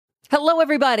Hello,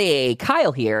 everybody.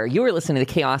 Kyle here. You are listening to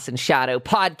the Chaos and Shadow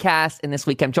podcast, and this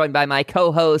week I'm joined by my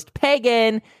co-host,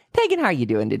 Pagan. Pagan, how are you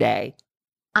doing today?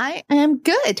 I am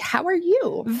good. How are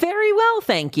you? Very well,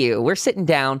 thank you. We're sitting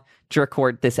down to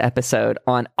record this episode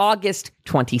on August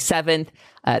 27th.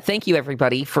 Thank you,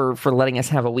 everybody, for letting us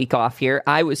have a week off here.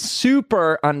 I was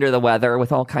super under the weather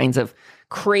with all kinds of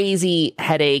crazy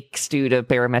headaches due to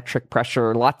barometric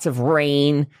pressure, lots of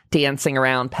rain dancing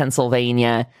around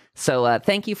Pennsylvania. So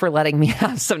thank you for letting me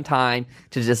have some time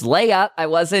to just lay up. I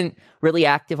wasn't really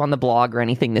active on the blog or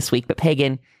anything this week, but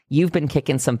Pagan, you've been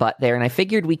kicking some butt there. And I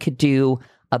figured we could do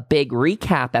a big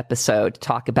recap episode to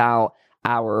talk about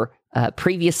our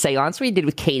previous seance we did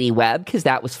with Katie Webb, because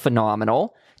that was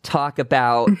phenomenal. Talk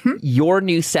about your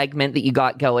new segment that you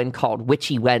got going called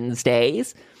Witchy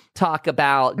Wednesdays. Talk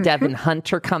about Devin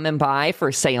Hunter coming by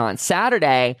for Seance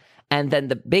Saturday. And then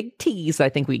the big tease I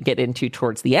think we get into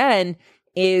towards the end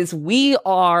is we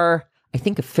are, I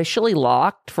think, officially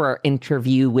locked for our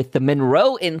interview with the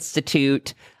Monroe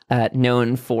Institute,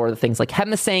 known for things like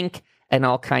Hemisync and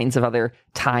all kinds of other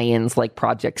tie-ins like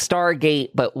Project Stargate,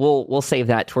 but we'll save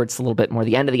that towards a little bit more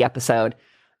the end of the episode.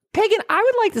 Pagan, I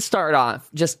would like to start off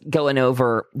just going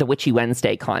over the Witchy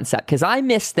Wednesday concept, because I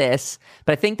missed this,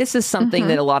 but I think this is something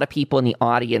that a lot of people in the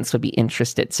audience would be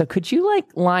interested. So could you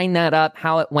line that up,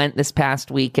 how it went this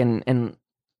past week and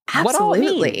what all it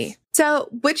means? So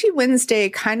Witchy Wednesday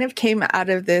kind of came out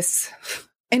of this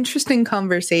interesting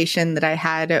conversation that I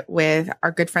had with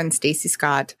our good friend Stacey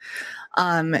Scott.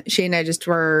 She and I just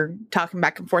were talking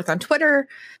back and forth on Twitter,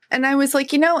 and I was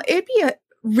like, it'd be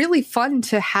really fun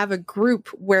to have a group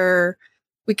where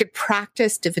we could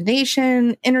practice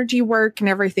divination, energy work, and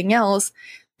everything else,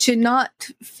 to not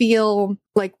feel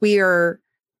like we are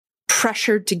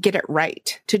pressured to get it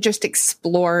right, to just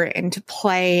explore and to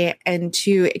play and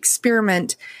to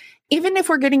experiment, even if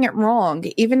we're getting it wrong,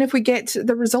 even if we get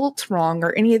the results wrong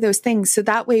or any of those things. So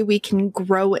that way we can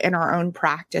grow in our own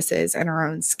practices and our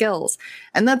own skills.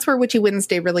 And that's where Witchy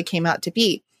Wednesday really came out to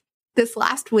be. This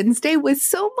last Wednesday was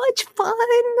so much fun.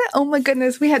 Oh my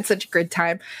goodness, we had such a good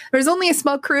time. There was only a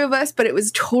small crew of us, but it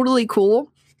was totally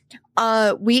cool.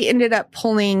 We ended up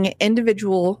pulling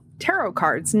individual tarot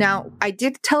cards. Now, I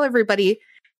did tell everybody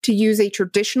to use a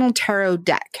traditional tarot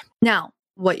deck. Now,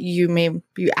 what you may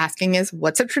be asking is,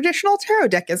 what's a traditional tarot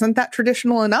deck? Isn't that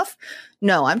traditional enough?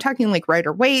 No, I'm talking like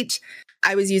Rider-Waite.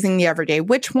 I was using the Everyday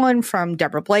Witch one from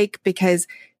Deborah Blake because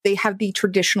they have the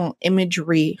traditional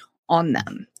imagery on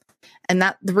them. And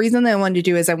that the reason that I wanted to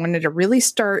do is I wanted to really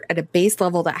start at a base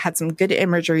level that had some good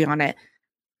imagery on it,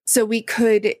 so we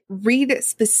could read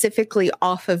specifically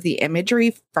off of the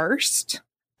imagery first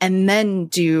and then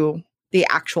do the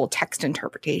actual text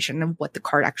interpretation of what the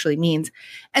card actually means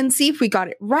and see if we got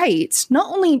it right,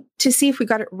 not only to see if we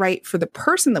got it right for the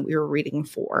person that we were reading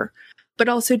for, but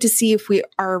also to see if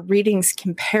our readings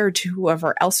compared to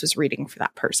whoever else was reading for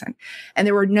that person. And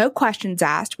there were no questions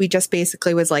asked. We just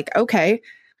basically was like, okay,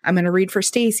 I'm going to read for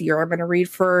Stacy, or I'm going to read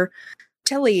for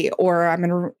Tilly,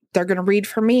 or they're going to read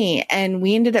for me. And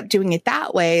we ended up doing it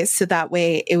that way. So that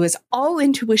way it was all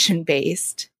intuition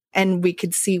based and we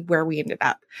could see where we ended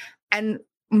up. And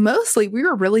mostly we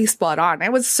were really spot on.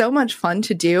 It was so much fun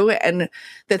to do. And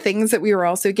the things that we were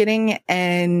also getting,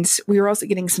 and we were also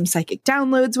getting some psychic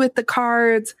downloads with the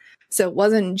cards. So it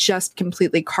wasn't just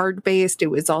completely card based.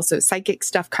 It was also psychic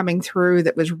stuff coming through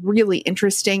that was really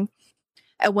interesting.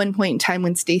 At one point in time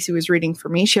when Stacey was reading for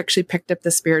me, she actually picked up the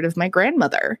spirit of my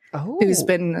grandmother, who's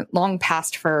been long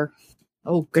passed for,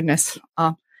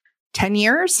 10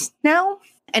 years now.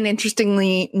 And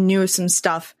interestingly, knew some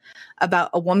stuff about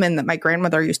a woman that my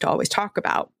grandmother used to always talk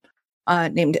about,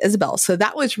 named Isabel. So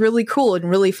that was really cool and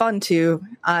really fun too.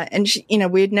 And she,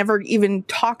 we had never even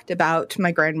talked about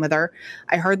my grandmother.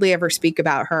 I hardly ever speak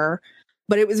about her,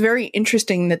 but it was very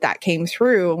interesting that came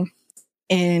through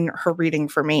in her reading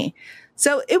for me.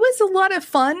 So it was a lot of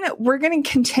fun. We're going to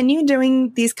continue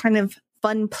doing these kind of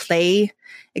fun play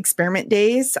experiment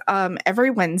days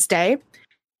every Wednesday.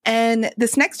 And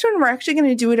this next one, we're actually going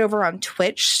to do it over on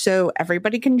Twitch so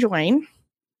everybody can join.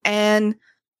 And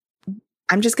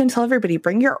I'm just going to tell everybody,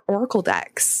 bring your Oracle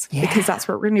decks, because that's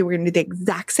what we're going to do. We're going to do the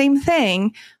exact same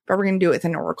thing, but we're going to do it with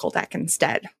an Oracle deck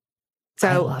instead.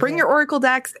 So bring your Oracle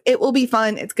decks. It will be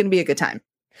fun. It's going to be a good time.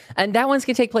 And that one's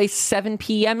going to take place 7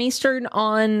 p.m. Eastern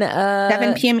on...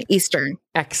 7 p.m. Eastern.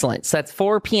 Excellent. So that's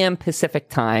 4 p.m. Pacific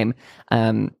time.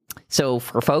 So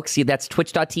for folks, that's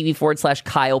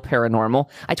twitch.tv/Kyle Paranormal.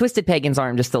 I twisted Pagan's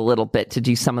arm just a little bit to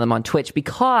do some of them on Twitch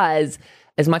because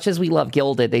as much as we love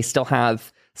Gilded, they still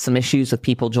have some issues with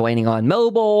people joining on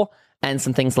mobile. and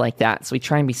some things like that. So we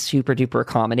try and be super duper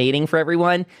accommodating for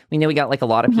everyone. We know we got like a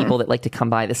lot of people that like to come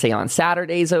by the Say on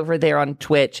Saturdays over there on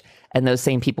Twitch, and those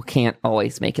same people can't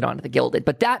always make it onto the Gilded.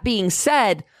 But that being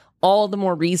said, all the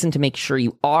more reason to make sure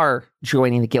you are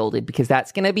joining the Gilded, because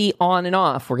that's going to be on and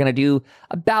off. We're going to do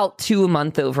about 2 a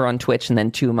month over on Twitch and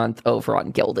then 2 a month over on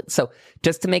Gilded. So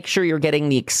just to make sure you're getting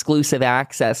the exclusive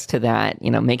access to that,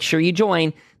 make sure you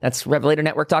join. That's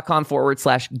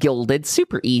revelatornetwork.com/Gilded.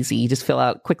 Super easy. You just fill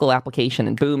out a quick little application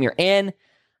and boom, you're in.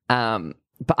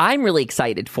 But I'm really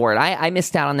excited for it. I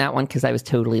missed out on that one because I was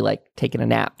totally like taking a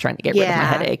nap trying to get rid of my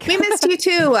headache. We missed you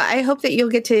too. I hope that you'll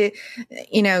get to,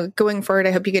 going forward,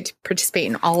 I hope you get to participate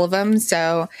in all of them.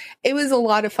 So it was a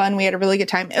lot of fun. We had a really good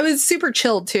time. It was super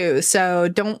chilled too. So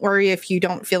don't worry if you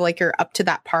don't feel like you're up to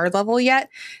that par level yet.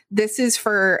 This is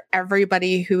for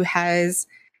everybody who has...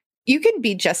 You can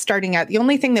be just starting out. The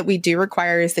only thing that we do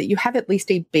require is that you have at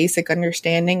least a basic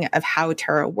understanding of how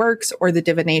tarot works or the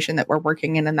divination that we're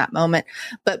working in that moment.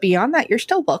 But beyond that, you're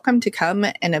still welcome to come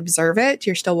and observe it.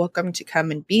 You're still welcome to come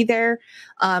and be there.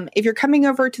 If you're coming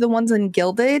over to the ones in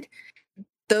Gilded,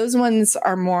 those ones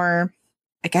are more,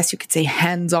 I guess you could say,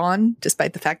 hands-on,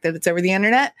 despite the fact that it's over the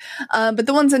internet. But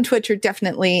the ones on Twitch are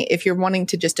definitely, if you're wanting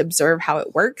to just observe how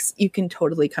it works, you can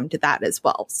totally come to that as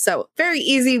well. So very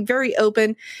easy, very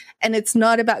open. And it's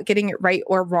not about getting it right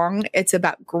or wrong. It's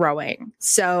about growing.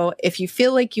 So if you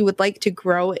feel like you would like to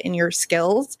grow in your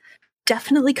skills,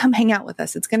 definitely come hang out with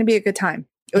us. It's going to be a good time.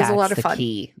 It was a lot of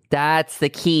fun. That's the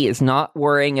key, is not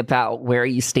worrying about where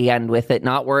you stand with it,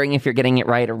 not worrying if you're getting it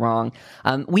right or wrong.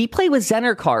 We play with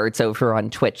Zener cards over on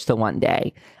Twitch the one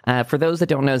day. For those that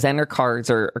don't know, Zener cards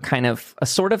are kind of a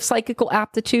sort of psychical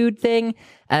aptitude thing.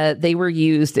 They were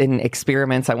used in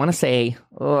experiments. I want to say,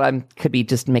 I could be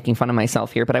just making fun of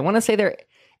myself here, but I want to say they're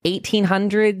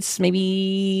 1800s,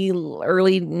 maybe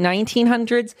early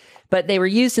 1900s. But they were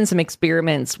used in some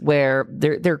experiments where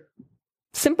they're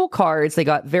simple cards. They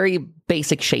got very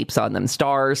basic shapes on them: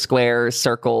 stars, squares,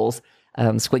 circles,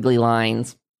 squiggly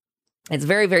lines. It's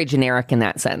very, very generic in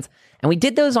that sense. And we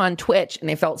did those on Twitch, and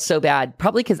they felt so bad,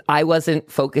 probably because I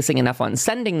wasn't focusing enough on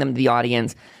sending them to the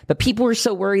audience, but people were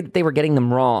so worried that they were getting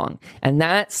them wrong. And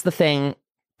that's the thing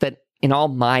that in all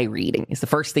my reading is the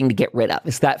first thing to get rid of,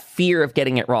 is that fear of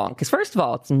getting it wrong. Because first of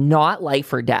all, it's not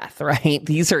life or death, right?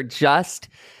 These are just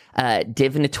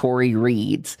divinatory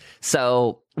reads.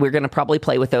 So we're going to probably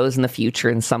play with those in the future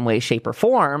in some way, shape, or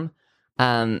form.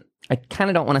 I kind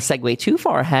of don't want to segue too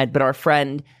far ahead, but our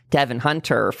friend Devin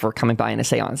Hunter, for coming by and to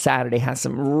Say on Saturday, has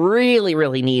some really,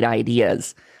 really neat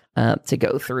ideas to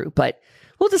go through. But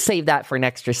we'll just save that for an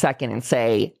extra second and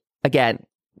say, again,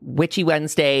 Witchy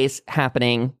Wednesdays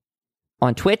happening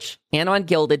on Twitch and on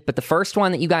Gilded, but the first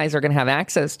one that you guys are going to have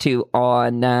access to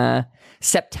on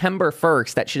September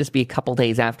 1st, that should just be a couple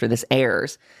days after this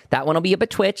airs. That one will be up at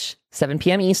Twitch, 7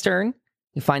 p.m. Eastern.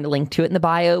 You find a link to it in the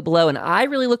bio below, and I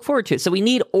really look forward to it. So we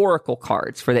need Oracle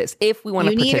cards for this if we want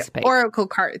to participate. Oracle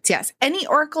cards, yes. Any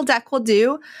Oracle deck will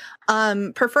do,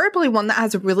 preferably one that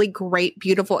has a really great,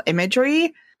 beautiful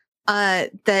imagery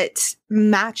that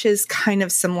matches kind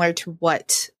of similar to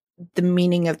what the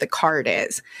meaning of the card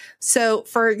is. So,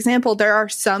 for example, there are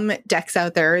some decks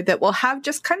out there that will have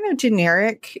just kind of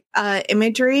generic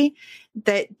imagery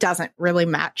that doesn't really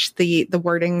match the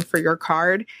wording for your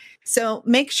card. So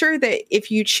make sure that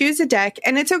if you choose a deck,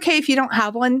 and it's okay if you don't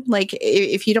have one, like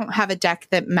if you don't have a deck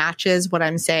that matches what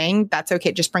I'm saying, that's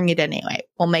okay. Just bring it anyway.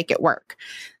 We'll make it work.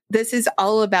 This is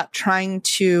all about trying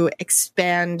to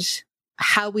expand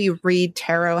how we read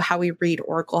tarot, how we read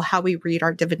Oracle, how we read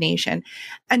our divination,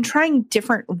 and trying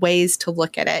different ways to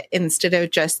look at it instead of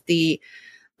just the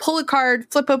pull a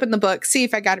card, flip open the book, see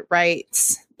if I got it right.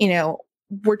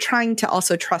 We're trying to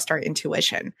also trust our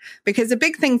intuition, because a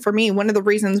big thing for me, one of the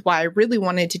reasons why I really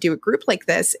wanted to do a group like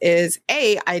this is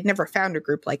A, I'd never found a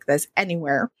group like this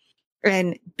anywhere.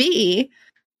 And B,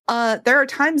 there are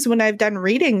times when I've done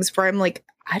readings where I'm like,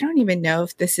 I don't even know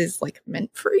if this is like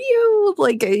meant for you.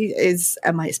 Like,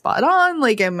 am I spot on?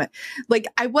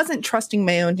 I wasn't trusting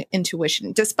my own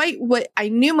intuition. Despite what I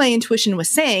knew my intuition was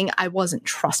saying, I wasn't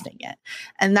trusting it.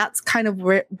 And that's kind of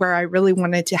where I really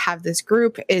wanted to have this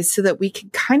group, is so that we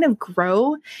could kind of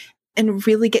grow and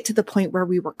really get to the point where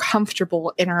we were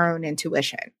comfortable in our own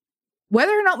intuition.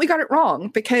 Whether or not we got it wrong,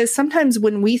 because sometimes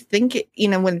when we think,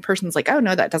 when a person's like, oh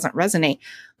no, that doesn't resonate,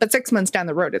 but 6 months down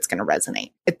the road, it's going to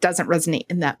resonate. It doesn't resonate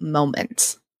in that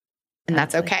moment. And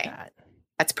that's okay.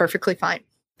 That's perfectly fine.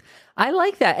 I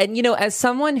like that. And, as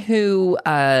someone who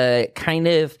I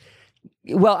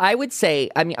would say,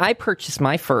 I purchased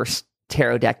my first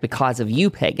tarot deck because of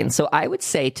you, Pagan. So I would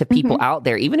say to people out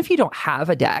there, even if you don't have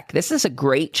a deck, this is a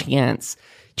great chance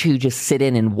to just sit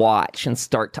in and watch and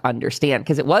start to understand.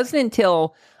 Because it wasn't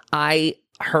until I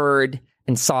heard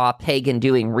and saw Pagan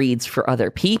doing reads for other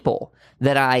people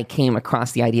that I came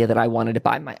across the idea that I wanted to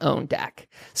buy my own deck.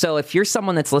 So if you're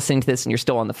someone that's listening to this and you're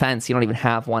still on the fence, you don't even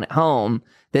have one at home,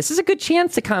 this is a good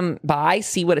chance to come by,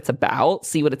 see what it's about,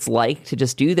 see what it's like to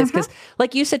just do this. Because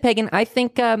like you said, Pagan, I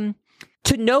think to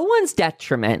no one's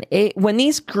detriment, when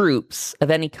these groups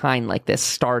of any kind like this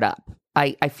start up,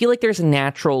 I feel like there's a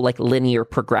natural like linear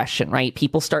progression, right?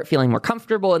 People start feeling more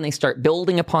comfortable and they start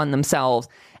building upon themselves.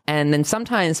 And then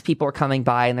sometimes people are coming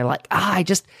by and they're like, I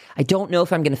don't know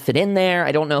if I'm going to fit in there.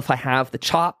 I don't know if I have the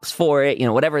chops for it,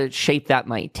 whatever shape that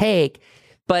might take.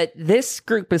 But this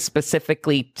group is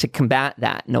specifically to combat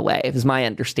that in a way, is my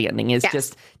understanding, is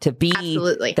just to be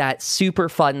that super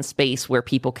fun space where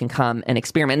people can come and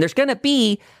experiment. And there's going to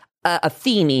be a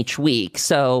theme each week.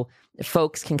 So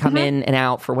folks can come in and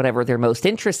out for whatever they're most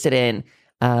interested in.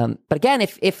 But again,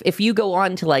 if you go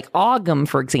on to like Ogham,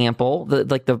 for example,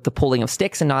 the pulling of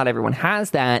sticks, and not everyone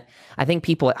has that, I think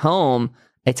people at home,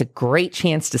 it's a great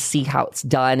chance to see how it's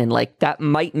done, and like that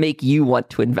might make you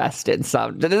want to invest in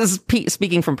some. This is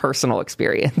speaking from personal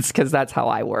experience because that's how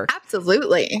I work.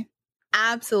 Absolutely.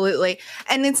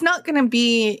 And it's not going to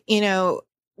be,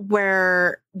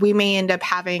 where we may end up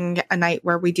having a night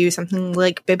where we do something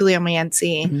like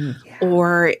bibliomancy,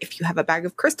 or if you have a bag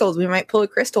of crystals, we might pull a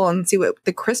crystal and see what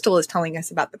the crystal is telling us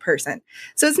about the person.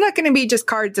 So it's not going to be just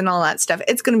cards and all that stuff.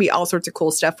 It's going to be all sorts of cool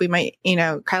stuff. We might,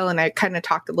 Kyle and I kind of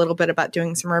talked a little bit about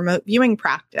doing some remote viewing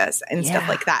practice and stuff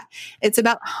like that. It's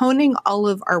about honing all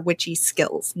of our witchy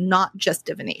skills, not just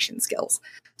divination skills.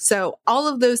 So all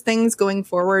of those things going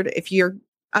forward, if you're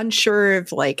unsure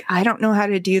of like, I don't know how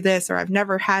to do this, or I've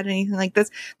never had anything like this,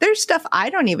 there's stuff I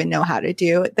don't even know how to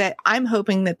do that I'm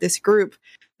hoping that this group,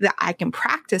 that I can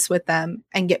practice with them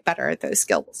and get better at those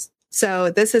skills.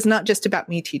 So this is not just about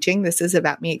me teaching. This is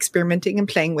about me experimenting and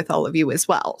playing with all of you as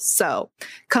well. So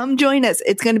come join us.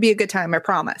 It's going to be a good time. I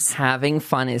promise. Having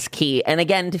fun is key. And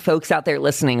again, to folks out there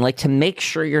listening, like, to make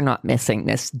sure you're not missing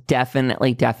this,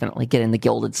 definitely get in the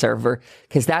Gilded server,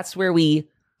 because that's where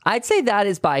I'd say that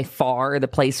is by far the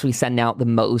place we send out the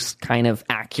most kind of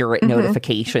accurate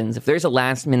notifications. If there's a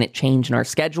last minute change in our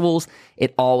schedules,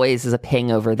 it always is a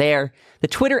ping over there. The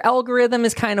Twitter algorithm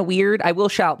is kind of weird. I will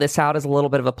shout this out as a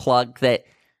little bit of a plug that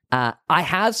I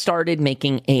have started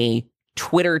making a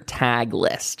Twitter tag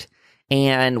list.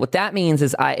 And what that means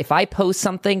is if I post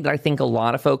something that I think a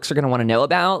lot of folks are going to want to know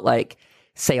about, like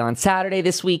say on Saturday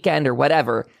this weekend or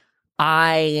whatever,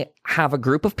 I have a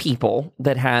group of people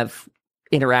that have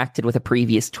interacted with a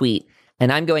previous tweet,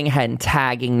 and I'm going ahead and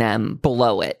tagging them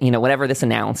below it, whatever this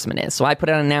announcement is. So I put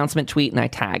out an announcement tweet and I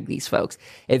tag these folks.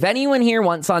 If anyone here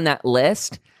wants on that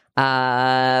list,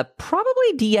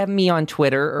 probably DM me on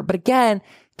Twitter, but again,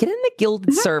 get in the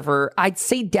Gilded server. I'd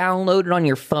say download it on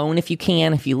your phone if you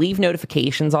can. If you leave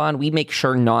notifications on, we make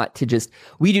sure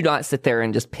we do not sit there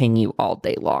and just ping you all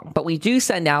day long, but we do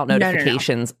send out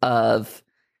notifications of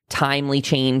timely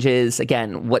changes.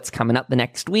 Again, what's coming up the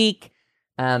next week.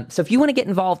 So if you want to get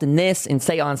involved in this and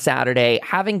say on Saturday,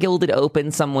 having Gilded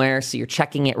open somewhere so you're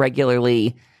checking it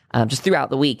regularly just throughout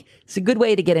the week, it's a good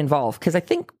way to get involved. Because I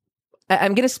think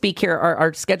I'm going to speak here.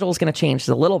 Our schedule is going to change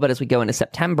a little bit as we go into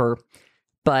September.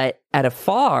 But at a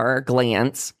far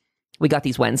glance, we got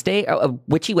these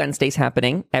Witchy Wednesdays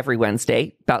happening every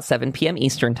Wednesday, about 7 p.m.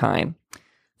 Eastern time.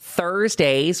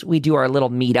 Thursdays, we do our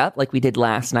little meetup like we did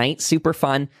last night. Super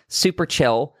fun, super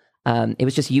chill. It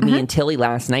was just you, me, and Tilly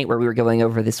last night where we were going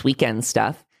over this weekend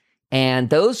stuff. And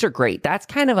those are great. That's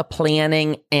kind of a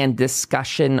planning and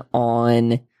discussion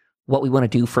on what we want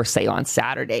to do for, say, on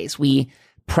Saturdays. We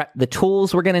prep the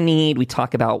tools we're going to need. We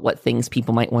talk about what things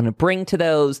people might want to bring to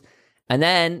those. And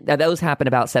then those happen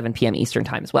about 7 p.m. Eastern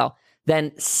time as well.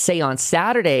 Then, say, on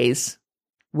Saturdays,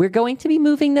 we're going to be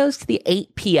moving those to the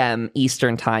 8 p.m.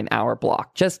 Eastern time hour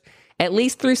block. Just at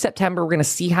least through September, we're going to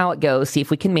see how it goes, see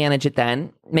if we can manage it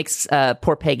then. Makes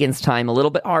poor Pagan's time a little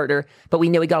bit harder, but we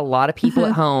know we got a lot of people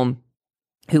at home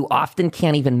who often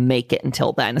can't even make it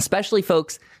until then, especially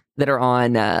folks that are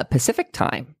on Pacific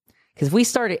time. Because if we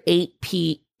start at 8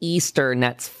 p. Eastern,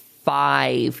 that's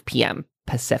 5 p.m.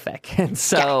 Pacific. And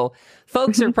so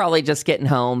folks are probably just getting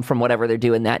home from whatever they're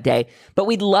doing that day. But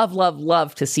we'd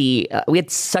love to see, we had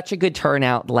such a good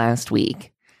turnout last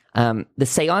week. The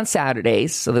Say on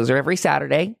Saturdays, so those are every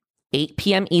Saturday, 8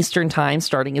 p.m. Eastern time,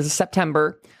 starting as of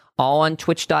September, all on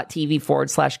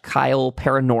twitch.tv/Kyle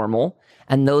Paranormal.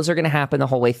 And those are going to happen the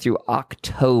whole way through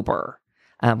October.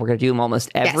 We're going to do them almost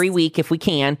every week if we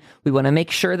can. We want to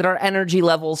make sure that our energy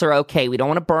levels are okay. We don't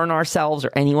want to burn ourselves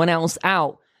or anyone else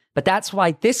out. But that's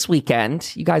why this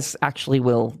weekend, you guys actually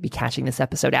will be catching this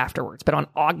episode afterwards. But on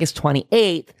August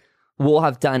 28th, we'll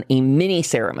have done a mini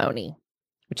ceremony,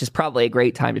 which is probably a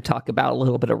great time to talk about a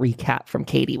little bit of recap from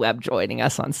Katie Webb joining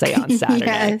us on Seance Saturday.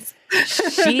 Yes.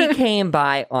 She came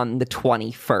by on the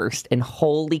 21st, and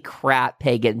holy crap,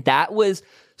 Pagan, that was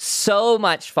so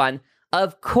much fun.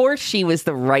 Of course, she was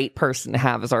the right person to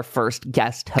have as our first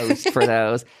guest host for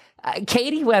those.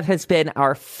 Katie Webb has been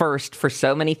our first for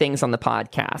so many things on the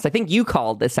podcast. I think you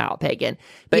called this out, Pagan.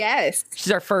 But yes.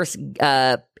 She's our first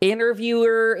interviewee,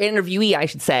 I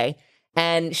should say.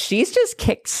 And she's just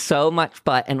kicked so much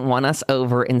butt and won us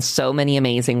over in so many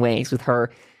amazing ways with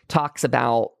her talks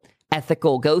about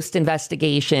ethical ghost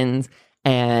investigations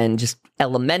and just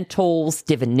elementals,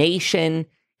 divination.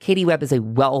 Katie Webb is a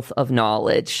wealth of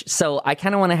knowledge. So I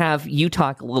kind of want to have you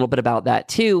talk a little bit about that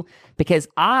too, because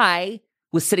I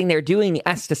was sitting there doing the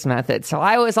Estes method. So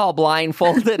I was all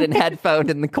blindfolded and headphoned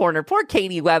in the corner. Poor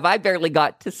Katie Webb. I barely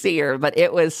got to see her, but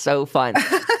it was so fun.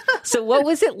 So what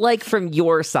was it like from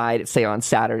your side, say on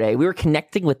Saturday? We were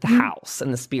connecting with the house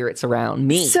and the spirits around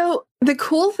me. So the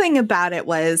cool thing about it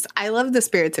was I love the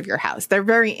spirits of your house. They're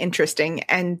very interesting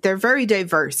and they're very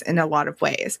diverse in a lot of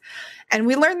ways. And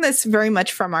we learned this very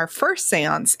much from our first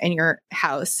seance in your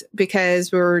house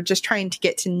because we were just trying to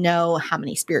get to know how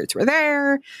many spirits were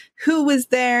there, who was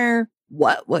there,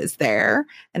 what was there.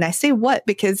 And I say what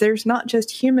because there's not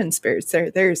just human spirits there.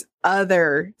 There's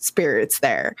other spirits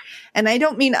there. And I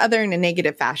don't mean other in a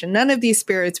negative fashion. None of these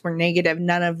spirits were negative.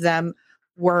 None of them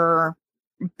were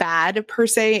bad per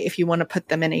se. If you want to put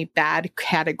them in a bad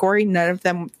category, none of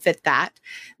them fit that.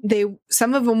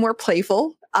 Some of them were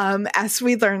playful. As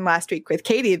we learned last week with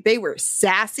Katie, they were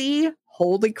sassy.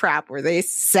 Holy crap, were they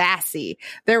sassy?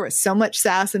 There was so much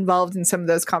sass involved in some of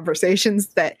those conversations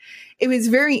that it was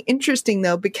very interesting,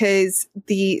 though, because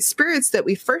the spirits that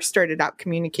we first started out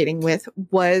communicating with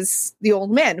was the old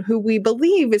man, who we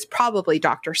believe is probably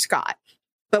Dr. Scott.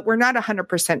 But we're not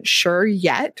 100% sure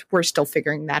yet. We're still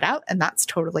figuring that out, and that's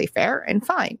totally fair and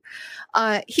fine.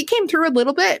 He came through a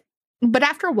little bit, but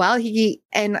after a while,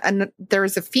 and there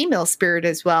was a female spirit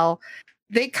as well.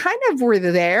 They kind of were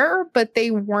there, but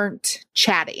they weren't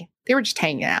chatty. They were just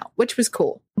hanging out, which was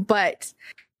cool. But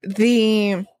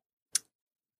the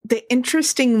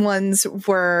interesting ones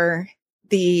were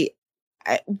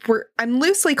I'm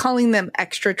loosely calling them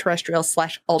extraterrestrials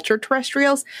 / ultra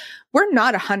terrestrials. We're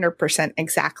not 100%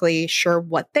 exactly sure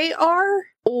what they are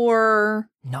or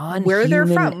where they're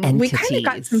from. Entities. We kind of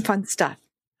got some fun stuff.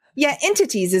 Yeah,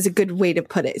 entities is a good way to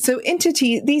put it. So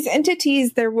these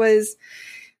entities, there was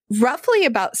roughly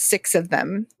about 6 of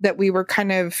them that we were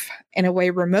kind of, in a way,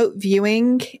 remote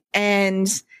viewing. And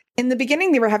in the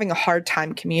beginning, they were having a hard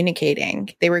time communicating.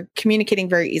 They were communicating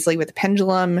very easily with the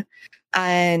pendulum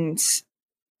and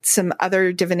some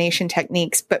other divination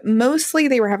techniques, but mostly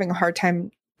they were having a hard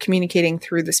time communicating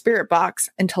through the spirit box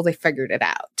until they figured it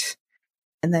out.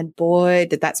 And then, boy,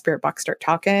 did that spirit box start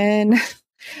talking.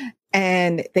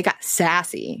 And they got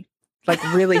sassy, like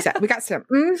really sassy. We got some,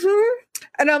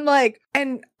 And I'm like,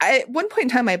 and at one point in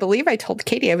time, I believe I told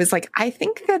Katie, I was like, I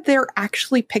think that they're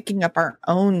actually picking up our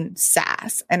own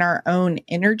sass and our own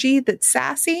energy that's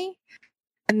sassy.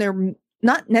 And they're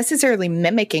not necessarily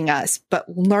mimicking us, but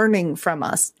learning from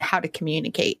us how to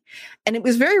communicate. And it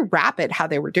was very rapid how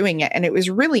they were doing it. And it was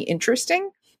really interesting,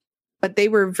 but they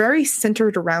were very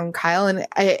centered around Kyle. And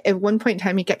at one point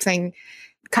in time,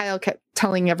 Kyle kept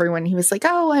telling everyone, he was like,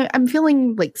 oh, I'm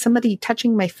feeling like somebody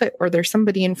touching my foot, or there's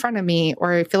somebody in front of me,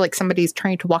 or I feel like somebody's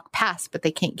trying to walk past, but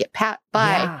they can't get by.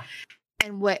 Yeah.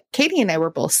 And what Katie and I were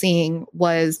both seeing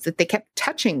was that they kept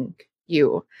touching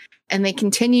you, and they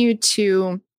continued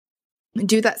to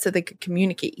do that so they could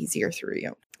communicate easier through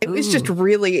you. It was just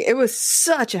it was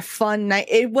such a fun night.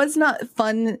 It was not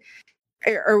fun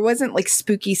or wasn't like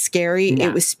spooky scary. No.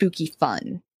 It was spooky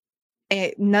fun.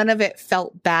 None of it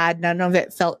felt bad. None of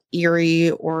it felt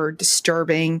eerie or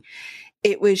disturbing.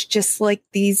 It was just like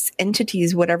these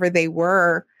entities, whatever they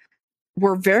were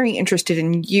very interested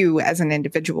in you as an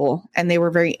individual. And they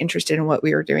were very interested in what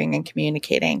we were doing and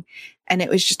communicating. And it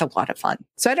was just a lot of fun.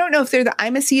 So I don't know if they're the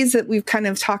imaces that we've kind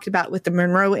of talked about with the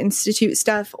Monroe Institute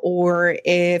stuff, or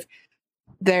if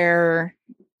they're,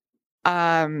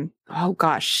 Frank's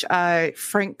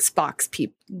box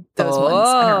people, those ones.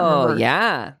 I don't remember.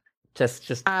 Yeah. Just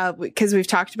because we've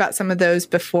talked about some of those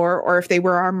before, or if they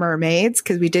were our mermaids,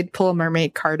 because we did pull a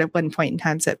mermaid card at one point in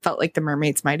time, so it felt like the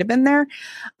mermaids might have been there.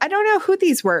 I don't know who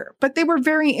these were, but they were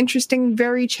very interesting,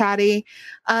 very chatty.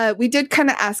 We did kind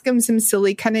of ask them some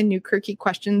silly kind of Newkirky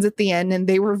questions at the end, and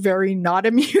they were very not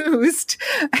amused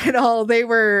at all. They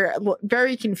were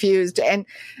very confused. And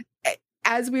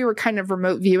as we were kind of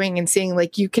remote viewing and seeing,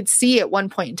 like, you could see at one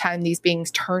point in time, these beings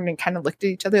turned and kind of looked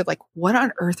at each other like, what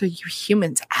on earth are you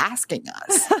humans asking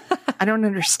us? I don't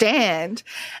understand.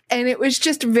 And it was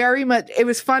just very much, it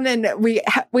was fun. And we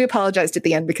apologized at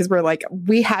the end because we're like,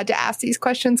 we had to ask these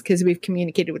questions because we've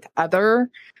communicated with other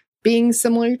beings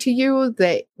similar to you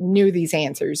that knew these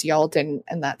answers. Y'all didn't,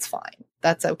 and that's fine.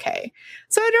 That's okay.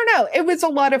 So I don't know. It was a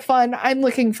lot of fun. I'm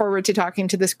looking forward to talking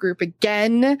to this group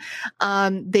again.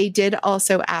 They did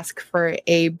also ask for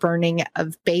a burning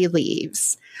of bay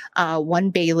leaves,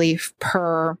 1 bay leaf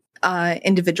per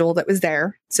individual that was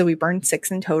there. So we burned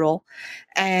 6 in total.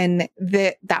 And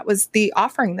that was the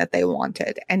offering that they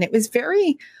wanted. And it was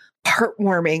very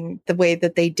heartwarming the way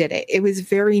that they did it. It was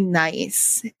very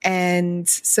nice. And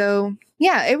so,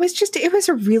 yeah, it was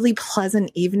a really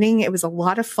pleasant evening. It was a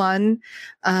lot of fun.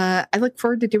 I look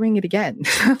forward to doing it again.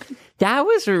 That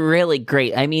was really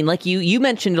great. I mean, like you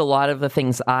mentioned a lot of the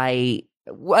things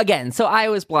so I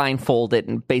was blindfolded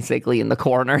and basically in the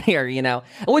corner here,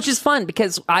 which is fun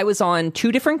because I was on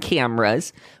 2 different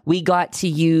cameras. We got to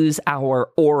use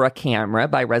our Aura camera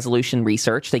by Resolution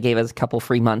Research. They gave us a couple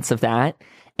free months of that.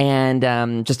 And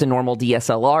just a normal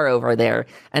DSLR over there.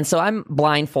 And so I'm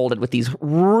blindfolded with these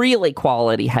really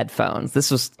quality headphones.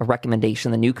 This was a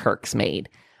recommendation the Newkirks made.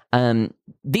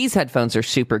 These headphones are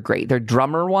super great. They're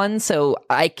drummer ones, so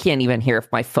I can't even hear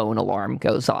if my phone alarm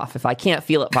goes off. If I can't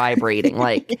feel it vibrating,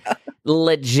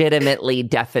 legitimately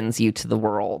deafens you to the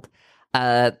world.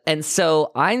 And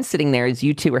so I'm sitting there as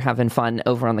you two are having fun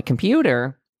over on the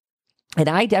computer. And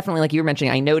I definitely, like you were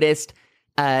mentioning, I noticed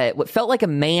what felt like a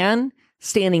man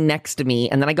standing next to me,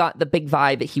 and then I got the big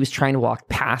vibe that he was trying to walk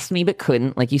past me but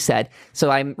couldn't, like you said.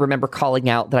 So I remember calling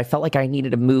out that I felt like I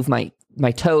needed to move my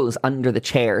toes under the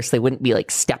chair so they wouldn't be like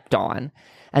stepped on.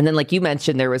 And then, like you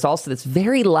mentioned, there was also this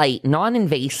very light,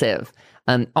 non-invasive,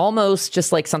 almost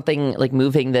just like something like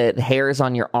moving the hairs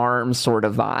on your arm sort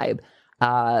of vibe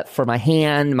for my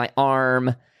hand, my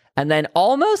arm, and then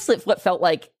almost what felt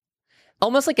like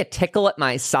almost like a tickle at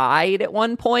my side at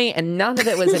one point, and none of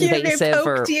it was invasive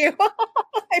or you.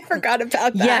 I forgot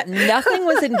about that. Yeah, nothing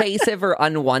was invasive or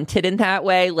unwanted in that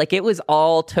way. Like, it was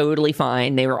all totally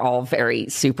fine. They were all very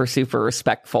super, super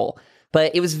respectful.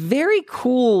 But it was very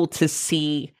cool to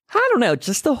see, I don't know,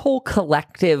 just the whole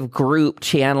collective group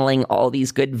channeling all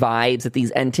these good vibes at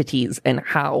these entities and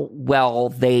how well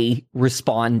they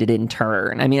responded in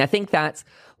turn. I mean, I think that's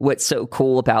what's so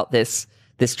cool about this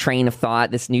train of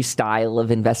thought, this new style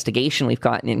of investigation we've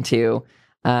gotten into.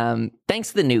 Thanks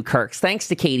to the Newkirks, thanks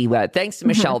to Katie Webb, thanks to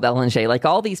Michelle Belanger, like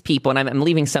all these people, and I'm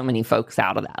leaving so many folks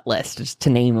out of that list. Just to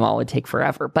name them all would take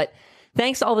forever. But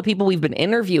thanks to all the people we've been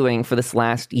interviewing for this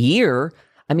last year.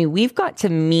 I mean, we've got to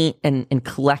meet and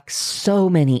collect so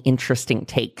many interesting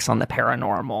takes on the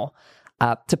paranormal.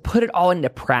 To put it all into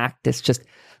practice just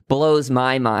blows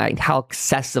my mind how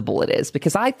accessible it is,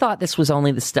 because I thought this was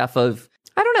only the stuff of,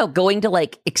 I don't know, going to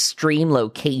like extreme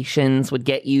locations would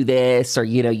get you this, or,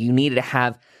 you needed to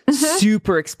have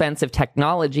super expensive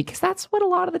technology, because that's what a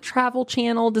lot of the Travel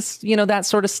Channel, just, that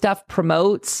sort of stuff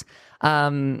promotes.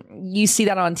 You see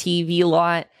that on TV a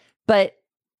lot. But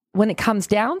when it comes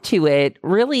down to it,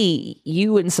 really,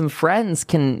 you and some friends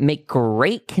can make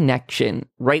great connection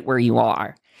right where you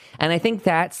are. And I think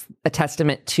that's a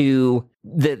testament to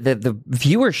the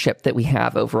viewership that we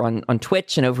have over on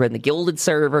Twitch and over in the Gilded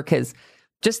server, because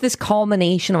just this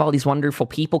culmination of all these wonderful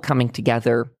people coming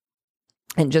together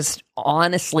and just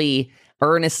honestly,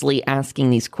 earnestly asking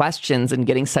these questions and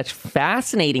getting such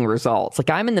fascinating results.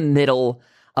 Like, I'm in the middle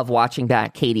of watching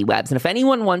back Katie Webb's, and if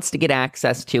anyone wants to get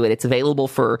access to it, it's available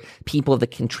for people of the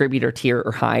contributor tier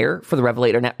or higher for the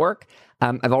Revelator Network.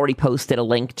 I've already posted a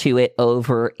link to it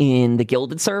over in the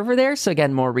Gilded server there, so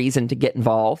again, more reason to get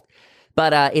involved.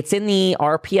 But it's in the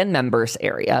RPN members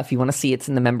area. If you want to see, it's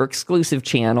in the member exclusive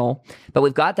channel. But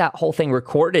we've got that whole thing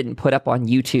recorded and put up on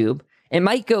YouTube. It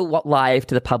might go live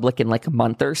to the public in like a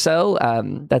month or so.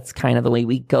 That's kind of the way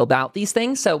we go about these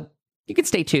things. So you can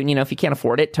stay tuned. If you can't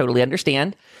afford it, totally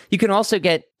understand. You can also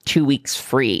get 2 weeks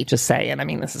free, just saying. I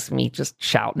mean, this is me just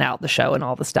shouting out the show and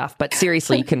all the stuff. But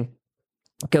seriously, you can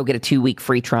go get a 2-week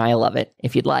free trial of it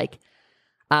if you'd like.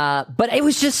 But it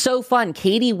was just so fun.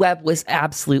 Katie Webb was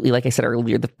absolutely, like I said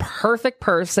earlier, the perfect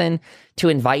person to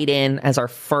invite in as our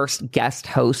first guest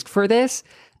host for this.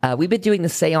 We've been doing the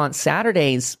Seance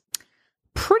Saturdays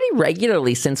pretty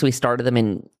regularly since we started them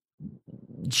in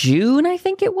June, I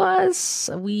think it was.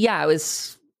 It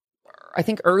was, I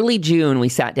think, early June we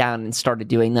sat down and started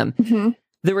doing them. Mm-hmm.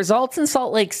 The results in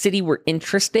Salt Lake City were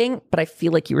interesting, but I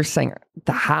feel like you were saying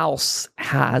the house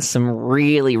has some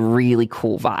really, really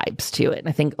cool vibes to it. And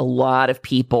I think a lot of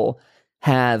people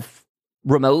have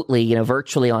remotely,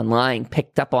 virtually online,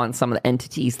 picked up on some of the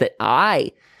entities that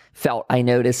I felt I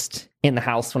noticed in the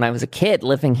house when I was a kid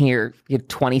living here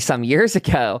 20 some years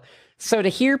ago. So to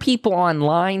hear people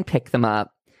online pick them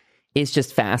up is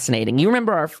just fascinating. You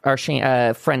remember our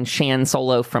friend Shan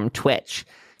Solo from Twitch?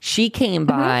 She came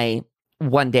by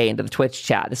one day into the Twitch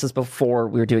chat. This was before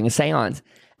we were doing a seance.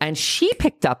 And she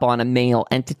picked up on a male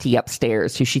entity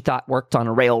upstairs who she thought worked on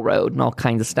a railroad and all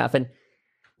kinds of stuff. And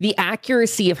the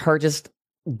accuracy of her just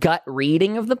gut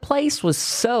reading of the place was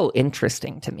so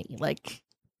interesting to me. Like,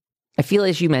 I feel,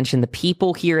 as you mentioned, the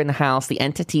people here in the house, the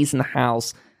entities in the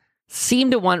house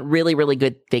seem to want really, really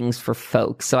good things for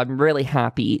folks. So I'm really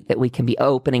happy that we can be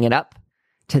opening it up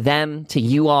to them, to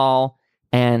you all,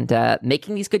 and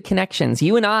making these good connections.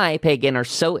 You and I, Pagan, are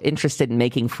so interested in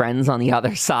making friends on the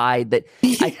other side that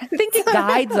I think it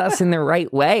guides us in the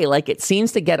right way. Like, it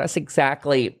seems to get us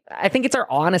exactly, I think it's our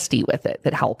honesty with it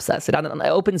that helps us. It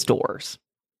opens doors.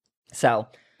 So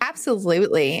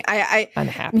absolutely. I'm a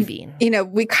happy being.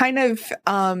 We kind of,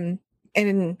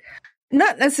 in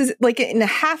not necessarily like in a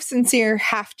half sincere,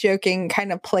 half joking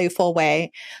kind of playful way,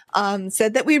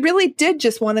 said that we really did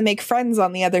just want to make friends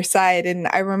on the other side. And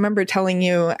I remember telling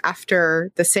you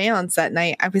after the seance that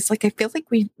night, I was like, I feel like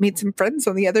we made some friends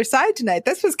on the other side tonight.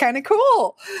 This was kind of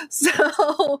cool.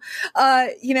 So,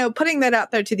 putting that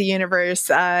out there to the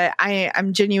universe,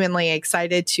 I'm genuinely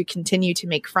excited to continue to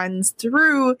make friends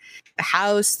through the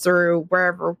house, through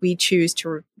wherever we choose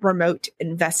to remote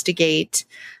investigate.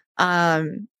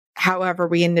 However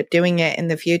we end up doing it in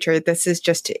the future. This is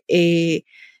just a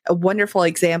wonderful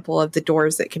example of the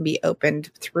doors that can be opened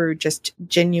through just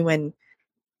genuine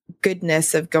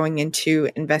goodness of going into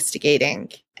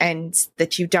investigating, and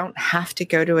that you don't have to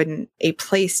go to a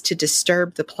place to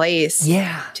disturb the place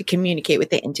to communicate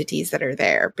with the entities that are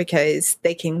there, because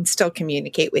they can still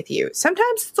communicate with you.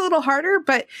 Sometimes it's a little harder,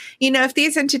 but if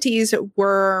these entities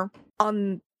were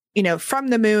on from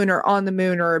the moon or on the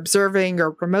moon, or observing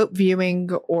or remote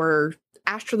viewing or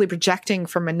astrally projecting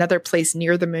from another place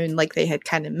near the moon, like they had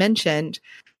kind of mentioned,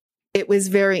 it was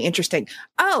very interesting.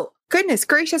 Oh, goodness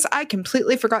gracious. I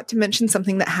completely forgot to mention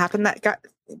something that happened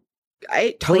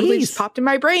it totally just popped in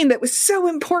my brain that was so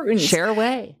important. Share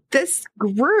away. This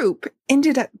group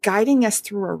ended up guiding us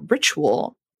through a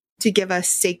ritual to give us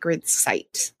sacred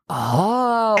sight.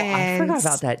 Oh, I forgot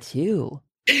about that too.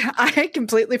 I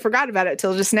completely forgot about it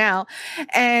till just now.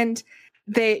 And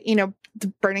they,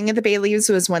 the burning of the bay leaves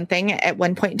was one thing. At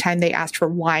one point in time, they asked for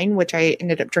wine, which I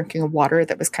ended up drinking a water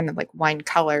that was kind of like wine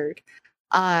colored.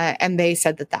 And they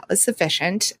said that was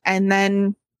sufficient. And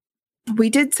then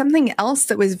we did something else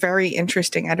that was very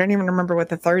interesting. I don't even remember what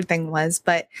the third thing was,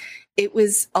 but it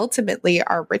was ultimately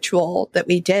our ritual that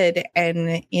we did.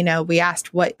 And, we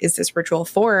asked, what is this ritual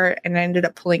for? And I ended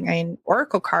up pulling an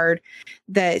oracle card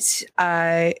that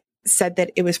said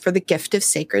that it was for the gift of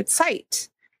sacred sight.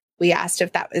 We asked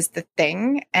if that was the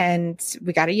thing, and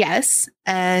we got a yes.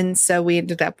 And so we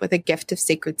ended up with a gift of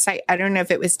sacred sight. I don't know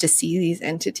if it was to see these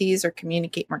entities or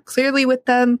communicate more clearly with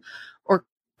them, or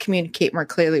communicate more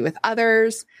clearly with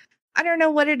others. I don't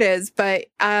know what it is, but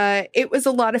it was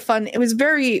a lot of fun. It was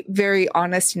very, very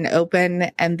honest and open,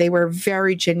 and they were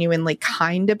very genuinely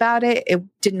kind about it. It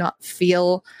did not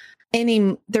feel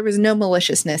there was no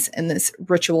maliciousness in this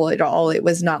ritual at all. It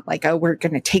was not like, oh, we're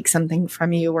going to take something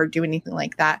from you or do anything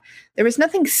like that. There was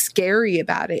nothing scary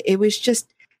about it. It was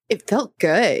just, it felt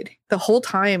good the whole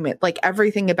time.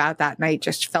 Everything about that night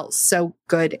just felt so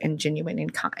good and genuine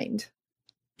and kind.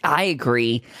 I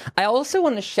agree. I also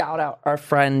want to shout out our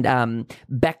friend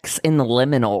Bex in the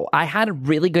Liminal. I had a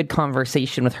really good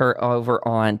conversation with her over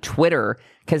on Twitter,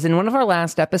 because in one of our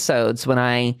last episodes, when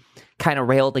I kind of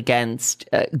railed against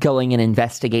going and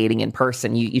investigating in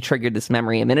person, you triggered this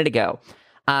memory a minute ago.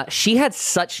 She had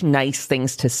such nice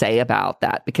things to say about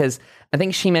that, because I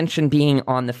think she mentioned being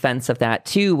on the fence of that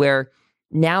too, where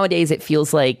nowadays it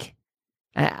feels like,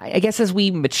 I guess as we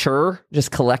mature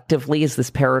just collectively as this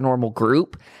paranormal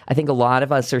group, I think a lot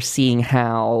of us are seeing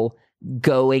how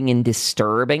going and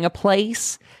disturbing a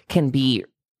place can be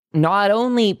not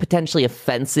only potentially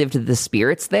offensive to the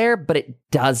spirits there, but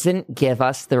it doesn't give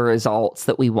us the results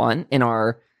that we want in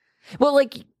our, part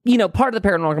of the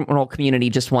paranormal community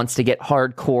just wants to get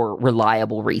hardcore,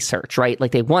 reliable research, right?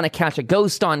 Like they want to catch a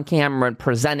ghost on camera and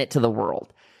present it to the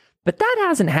world. But that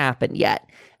hasn't happened yet.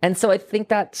 And so I think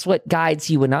that's what guides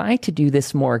you and I to do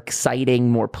this more exciting,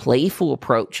 more playful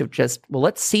approach of just, well,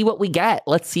 let's see what we get.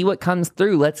 Let's see what comes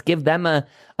through. Let's give them a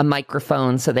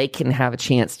microphone so they can have a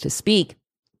chance to speak.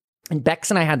 And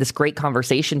Bex and I had this great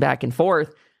conversation back and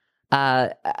forth.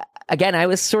 Again, I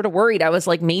was sort of worried. I was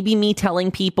like, maybe me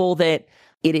telling people that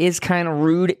it is kind of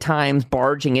rude at times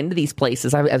barging into these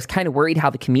places. I was kind of worried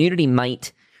how the community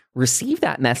might receive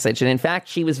that message. And in fact,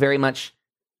 she was very much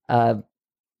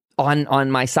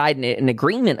on my side in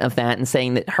agreement of that, and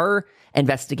saying that her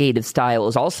investigative style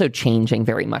is also changing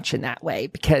very much in that way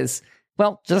because,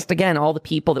 well, just again, all the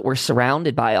people that we're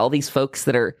surrounded by, all these folks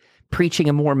that are preaching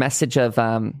a more message of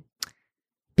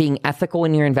being ethical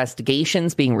in your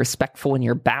investigations, being respectful in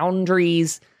your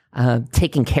boundaries,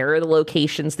 taking care of the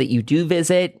locations that you do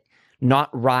visit, not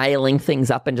riling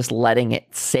things up and just letting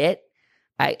it sit.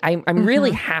 I'm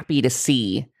really happy to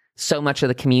see so much of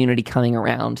the community coming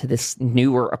around to this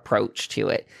newer approach to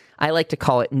it. I like to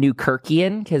call it New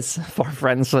Kirkian because we're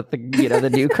friends with the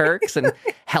New Kirks and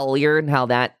Hellier and how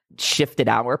that shifted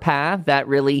our path. That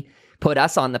really put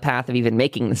us on the path of even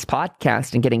making this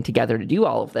podcast and getting together to do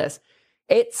all of this.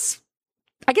 It's,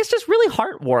 I guess, just really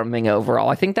heartwarming overall.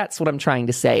 I think that's what I'm trying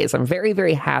to say is I'm very,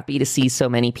 very happy to see so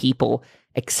many people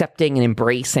accepting and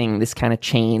embracing this kind of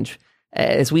change.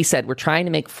 As we said, we're trying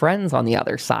to make friends on the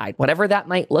other side, whatever that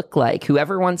might look like.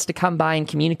 Whoever wants to come by and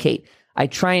communicate, I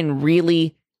try and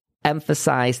really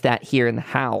emphasize that here in the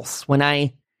house. When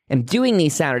I am doing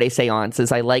these Saturday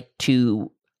seances, I like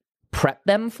to prep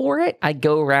them for it. I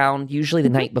go around usually the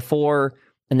night before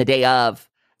and the day of,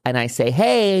 and I say,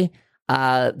 hey,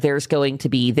 there's going to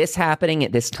be this happening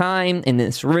at this time in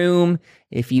this room.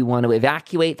 If you want to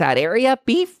evacuate that area,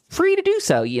 be free to do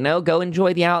so. Go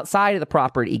enjoy the outside of the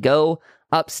property. Go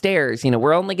upstairs.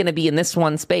 We're only going to be in this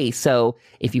one space. So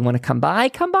if you want to come by,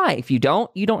 come by. If you don't,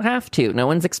 you don't have to. No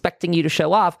one's expecting you to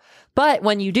show off. But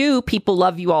when you do, people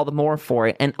love you all the more for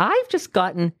it. And I've just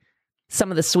gotten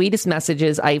some of the sweetest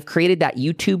messages. I've created that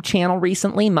YouTube channel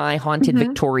recently, My Haunted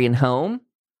Victorian Home.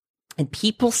 And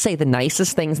people say the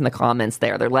nicest things in the comments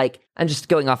there. They're like, I'm just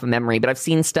going off of memory, but I've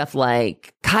seen stuff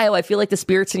like, Kyle, I feel like the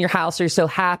spirits in your house are so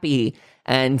happy.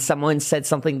 And someone said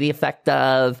something to the effect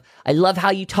of, I love how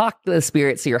you talk to the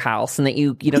spirits of your house and that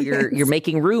you're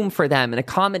making room for them and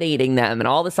accommodating them and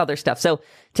all this other stuff. So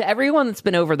to everyone that's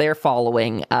been over there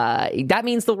following, that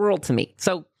means the world to me.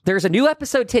 So there's a new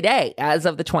episode today as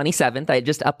of the 27th. I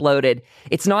just uploaded.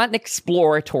 It's not an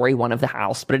exploratory one of the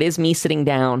house, but it is me sitting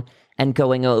down and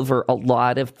going over a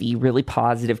lot of the really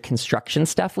positive construction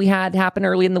stuff we had happen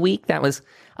early in the week. That was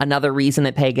another reason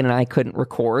that Pagan and I couldn't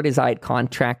record, is I had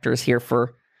contractors here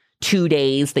for 2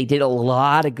 days. They did a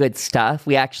lot of good stuff.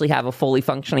 We actually have a fully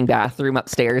functioning bathroom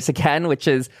upstairs again, which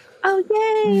is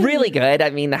really good.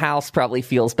 I mean, the house probably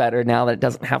feels better now that it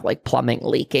doesn't have like plumbing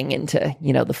leaking into,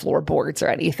 the floorboards or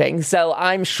anything. So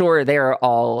I'm sure they're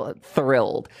all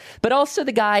thrilled. But also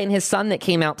the guy and his son that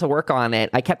came out to work on it,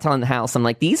 I kept telling the house, I'm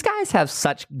like, these guys have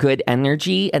such good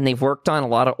energy and they've worked on a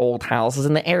lot of old houses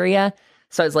in the area.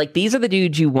 So I was like, these are the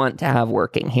dudes you want to have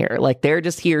working here. Like, they're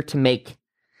just here to make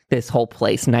this whole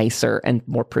place nicer and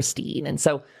more pristine. And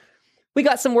so we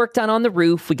got some work done on the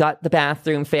roof. We got the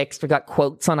bathroom fixed. We got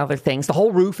quotes on other things. The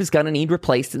whole roof is going to need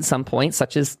replaced at some point,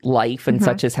 such as life and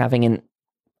such as having an,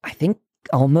 I think,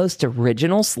 almost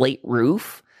original slate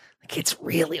roof. Like, it's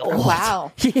really old. Oh,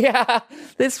 wow. Yeah.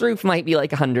 This roof might be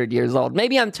like 100 years old.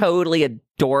 Maybe I'm totally a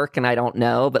dork and I don't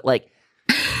know, but like,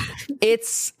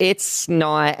 it's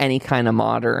not any kind of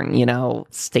modern,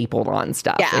 stapled on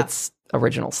stuff. Yeah. It's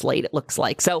original slate, it looks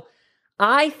like. So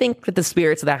I think that the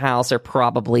spirits of the house are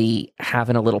probably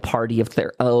having a little party of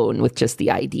their own with just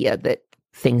the idea that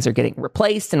things are getting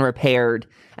replaced and repaired.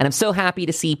 And I'm so happy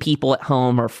to see people at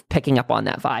home are picking up on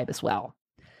that vibe as well.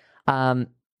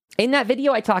 In that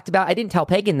video I talked about, I didn't tell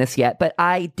Pagan this yet, but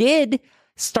I did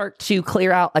start to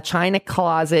clear out a china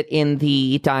closet in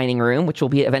the dining room, which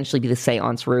will eventually be the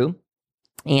seance room.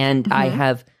 And I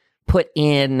have put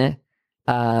in,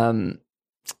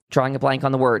 drawing a blank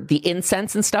on the word, the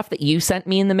incense and stuff that you sent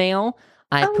me in the mail.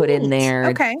 I put in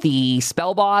there the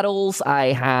spell bottles.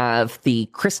 I have the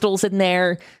crystals in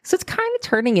there. So it's kind of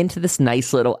turning into this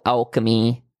nice little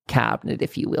alchemy cabinet,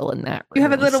 if you will, in that room. You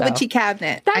have a little witchy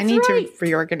cabinet. That's I need right. to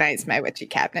reorganize my witchy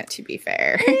cabinet, to be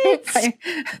fair.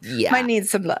 Yeah. Mine needs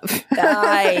some love.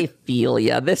 I feel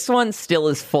ya. This one still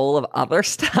is full of other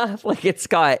stuff. Like, it's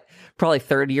got probably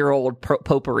 30-year-old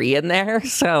potpourri in there.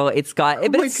 So it's got... Oh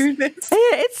my goodness.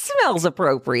 It smells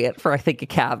appropriate for, I think, a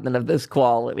cabinet of this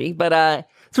quality. But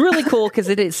it's really cool because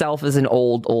it itself is an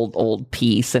old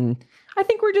piece. And I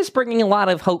think we're just bringing a lot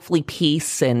of, hopefully,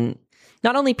 peace, and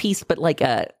not only peace, but like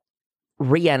a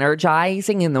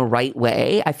re-energizing in the right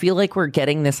way. I feel like we're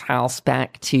getting this house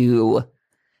back to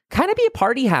kind of be a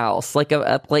party house, like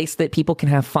a place that people can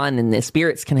have fun and the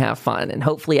spirits can have fun. And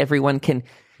hopefully everyone can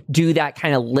do that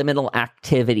kind of liminal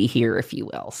activity here, if you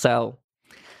will. So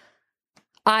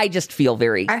I just feel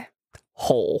very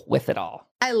whole with it all.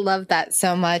 I love that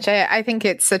so much. I think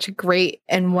it's such a great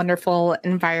and wonderful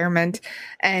environment.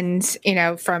 And,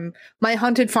 from my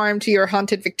haunted farm to your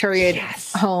haunted Victorian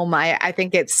home, I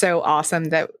think it's so awesome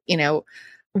that,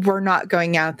 we're not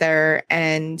going out there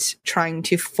and trying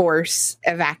to force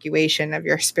evacuation of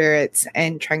your spirits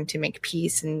and trying to make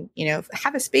peace and,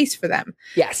 have a space for them.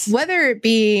 Yes. Whether it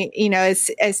be,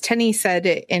 as Tenny said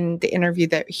in the interview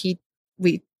that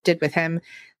we did with him,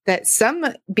 that some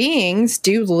beings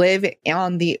do live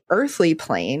on the earthly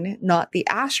plane, not the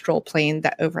astral plane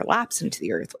that overlaps into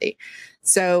the earthly.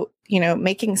 So,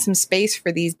 making some space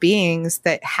for these beings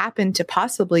that happen to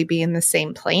possibly be in the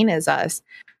same plane as us,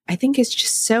 I think is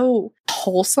just so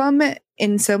wholesome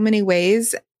in so many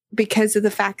ways, because of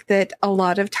the fact that a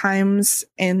lot of times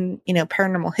in,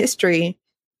 paranormal history,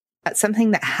 that's something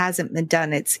that hasn't been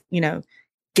done. It's,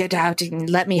 get out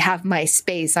and let me have my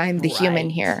space. I'm the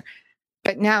human here.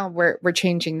 But now we're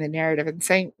changing the narrative and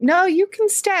saying, no, you can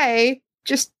stay.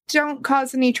 Just don't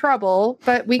cause any trouble,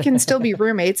 but we can still be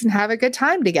roommates and have a good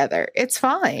time together. It's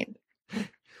fine.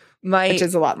 Which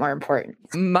is a lot more important.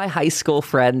 My high school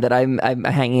friend that I'm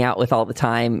hanging out with all the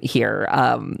time here,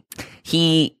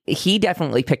 he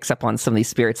definitely picks up on some of these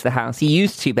spirits of the house. He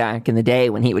used to back in the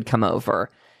day when he would come over.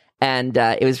 And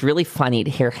it was really funny to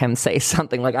hear him say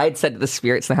something like I had said to the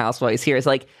spirits in the house while he was here. It's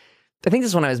like, I think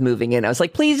this is when I was moving in. I was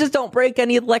like, please just don't break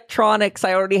any electronics.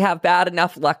 I already have bad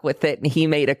enough luck with it. And he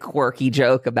made a quirky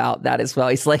joke about that as well.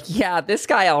 He's like, yeah, this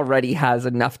guy already has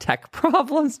enough tech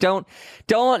problems. Don't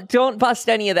bust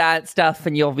any of that stuff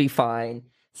and you'll be fine.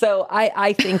 So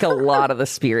I think a lot of the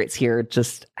spirits here are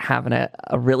just having a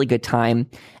really good time.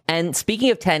 And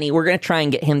speaking of Tenny, we're going to try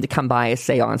and get him to come by a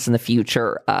seance in the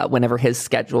future whenever his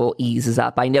schedule eases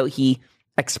up. I know he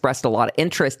expressed a lot of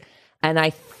interest. And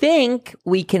I think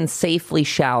we can safely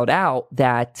shout out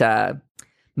that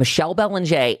Michelle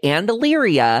Belanger and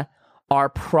Illyria are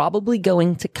probably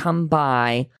going to come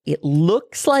by. It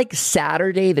looks like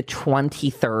Saturday, the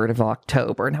 23rd of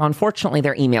October. Now, unfortunately,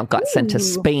 their email got sent to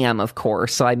spam, of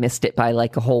course, so I missed it by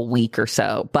like a whole week or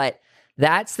so. But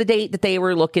that's the date that they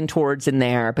were looking towards in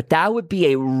there. But that would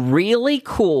be a really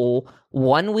cool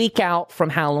 1 week out from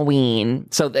Halloween.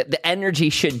 So the energy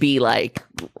should be like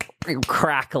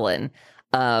crackling.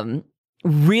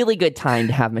 Really good time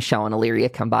to have Michelle and Illyria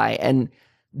come by. And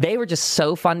they were just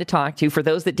so fun to talk to. For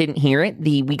those that didn't hear it,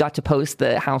 we got to post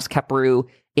the House Kheperu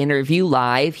interview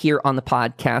live here on the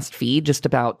podcast feed just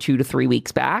about 2 to 3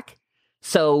 weeks back.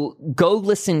 So go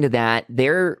listen to that.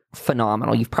 They're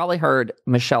phenomenal. You've probably heard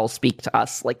Michelle speak to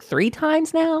us like 3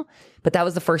 times now, but that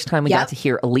was the first time we got to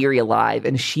hear Illyria live.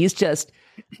 And she's just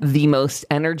the most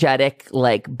energetic,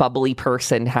 like bubbly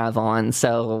person to have on.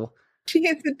 So she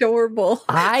is adorable.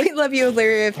 We love you,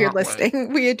 Illyria, if you're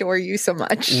listening. We adore you so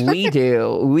much. We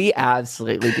do. We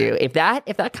absolutely do. If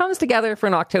that comes together for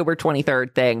an October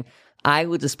 23rd thing, I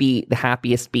will just be the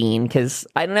happiest being because,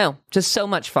 I don't know, just so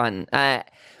much fun.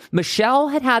 Michelle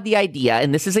had the idea,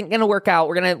 and this isn't going to work out.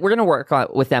 We're gonna work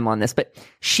with them on this, but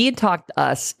she had talked to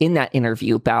us in that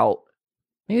interview about,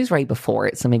 maybe it was right before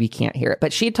it, so maybe you can't hear it,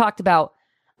 but she had talked about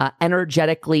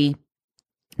energetically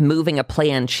moving a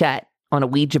planchette on a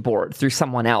Ouija board through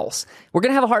someone else. We're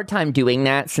going to have a hard time doing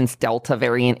that since Delta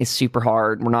variant is super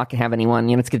hard. We're not going to have anyone,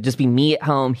 it's going to just be me at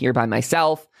home here by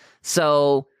myself.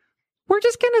 So we're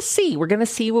just going to see. We're going to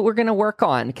see what we're going to work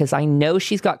on because I know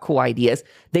she's got cool ideas.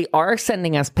 They are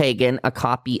sending us, Pagan, a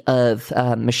copy of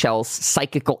Michelle's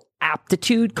psychical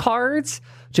aptitude cards,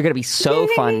 which are going to be so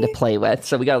fun to play with.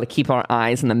 So we got to keep our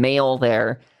eyes in the mail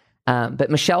there. But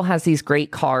Michelle has these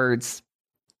great cards,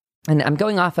 and I'm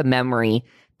going off of memory,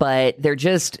 but they're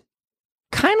just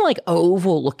kind of like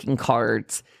oval looking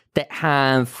cards that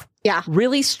have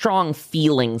really strong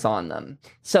feelings on them.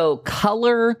 So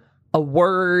color, a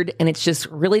word, and it's just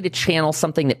really to channel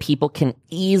something that people can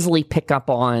easily pick up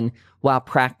on while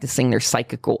practicing their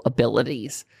psychical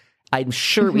abilities. I'm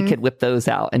sure we could whip those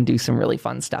out and do some really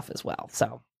fun stuff as well.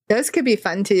 So those could be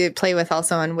fun to play with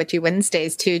also on Witchy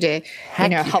Wednesdays too, to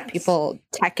help people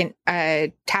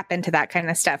tap into that kind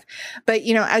of stuff. But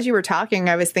as you were talking,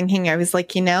 I was thinking, I was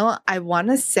like, I want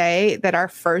to say that our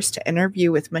first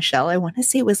interview with Michelle, I want to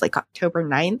say it was like October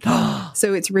 9th.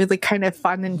 So it's really kind of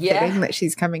fun and fitting that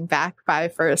she's coming back by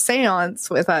for a seance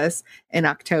with us in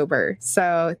October.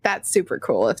 So that's super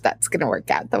cool if that's going to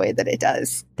work out the way that it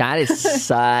does. That is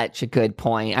such a good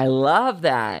point. I love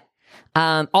that.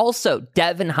 Also,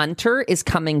 Devin Hunter is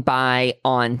coming by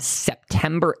on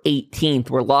September 18th.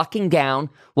 We're locking down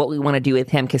what we want to do with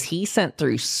him because he sent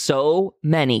through so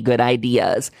many good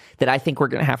ideas that I think we're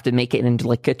going to have to make it into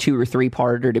like a 2 or 3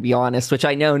 parter, to be honest, which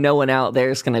I know no one out there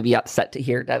is going to be upset to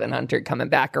hear Devin Hunter coming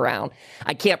back around.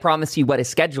 I can't promise you what his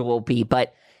schedule will be,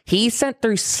 but he sent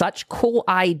through such cool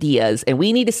ideas, and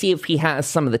we need to see if he has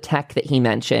some of the tech that he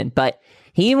mentioned, but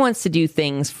he wants to do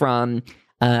things from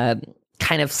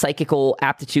kind of psychical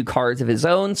aptitude cards of his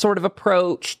own sort of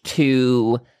approach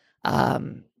to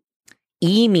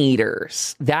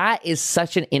e-meters. That is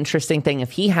such an interesting thing.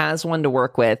 If he has one to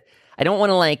work with, I don't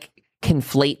want to like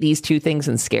conflate these two things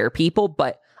and scare people,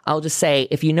 but I'll just say,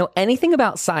 if you know anything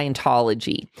about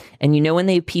Scientology and you know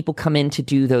when people come in to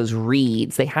do those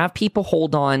reads, they have people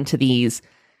hold on to these,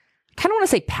 I kind of want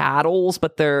to say paddles,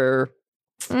 but they're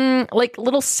like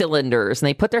little cylinders, and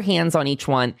they put their hands on each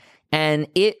one, and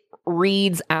it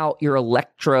reads out your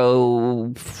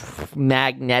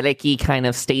electromagnetic-y kind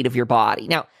of state of your body.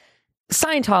 Now,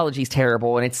 Scientology is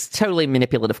terrible, and it's totally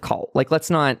manipulative cult. Like,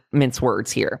 let's not mince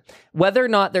words here. Whether or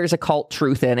not there's a cult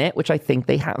truth in it, which I think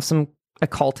they have some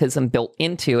occultism built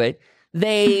into it,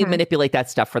 they manipulate that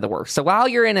stuff for the worst. So while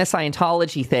you're in a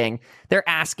Scientology thing, they're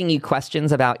asking you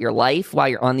questions about your life while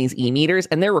you're on these e-meters,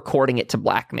 and they're recording it to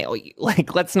blackmail you.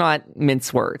 Like, let's not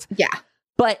mince words. Yeah.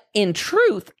 But in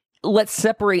truth, let's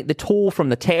separate the tool from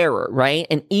the terror, right?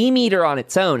 An e-meter on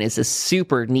its own is a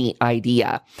super neat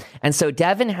idea. And so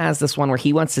Devin has this one where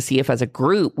he wants to see if as a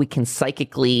group we can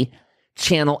psychically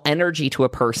channel energy to a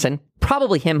person,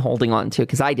 probably him holding on to,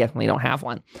 because I definitely don't have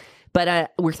one.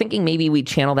 But we're thinking maybe we'd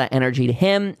channel that energy to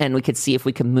him, and we could see if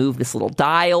we can move this little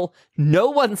dial. No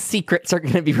one's secrets are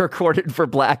going to be recorded for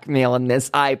blackmail in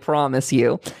this, I promise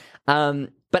you.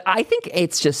 But I think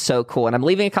it's just so cool. And I'm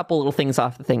leaving a couple little things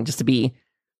off the thing just to be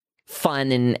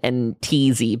fun and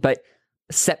teasy. But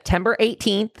September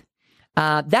 18th,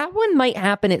 that one might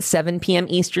happen at 7 p.m.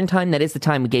 Eastern time. That is the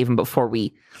time we gave him before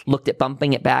we looked at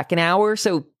bumping it back an hour.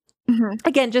 So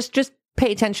again, just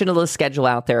pay attention to the schedule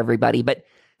out there, everybody. But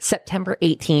September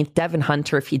 18th, Devin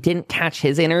Hunter, if you didn't catch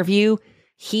his interview,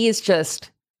 he is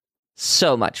just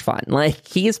so much fun. Like,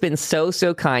 he has been so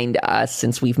kind to us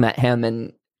since we've met him.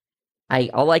 And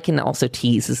all I can also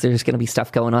tease is there's going to be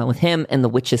stuff going on with him and the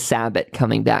Witches Sabbath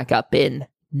coming back up in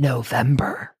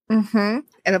November.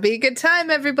 It'll be a good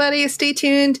time, everybody. Stay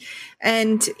tuned.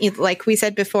 And like we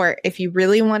said before, if you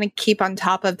really want to keep on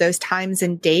top of those times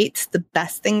and dates, the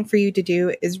best thing for you to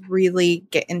do is really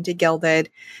get into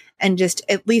Gilded and just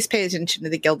at least pay attention to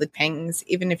the Gilded pings,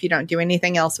 even if you don't do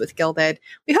anything else with Gilded.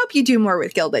 We hope you do more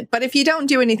with Gilded, but if you don't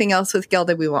do anything else with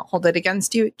Gilded, we won't hold it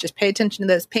against you. Just pay attention to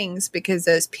those pings, because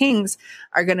those pings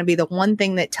are going to be the one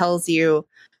thing that tells you,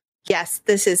 yes,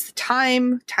 this is the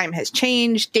time has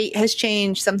changed, date has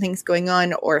changed, something's going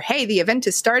on, or hey, the event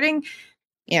is starting.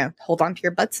 Hold on to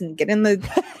your butts and get in the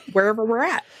wherever we're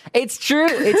at. It's true.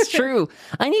 It's true.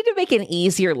 I need to make an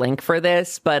easier link for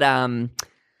this, but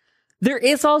there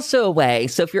is also a way.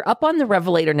 So if you're up on the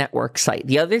Revelator Network site,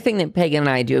 the other thing that Pagan and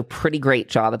I do a pretty great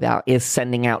job about is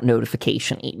sending out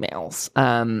notification emails.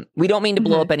 We don't mean to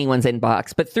blow up anyone's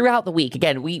inbox, but throughout the week,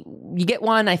 again, you get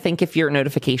one, I think, if your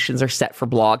notifications are set for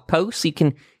blog posts, you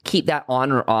can keep that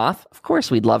on or off. Of course,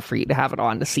 we'd love for you to have it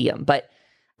on to see them. But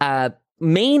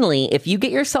mainly, if you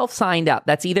get yourself signed up,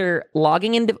 that's either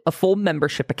logging into a full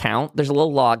membership account. There's a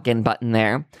little login button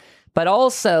there. But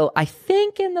also, I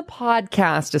think in the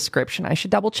podcast description, I should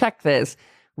double check this,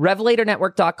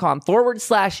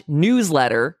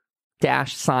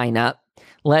 revelatornetwork.com/newsletter-sign up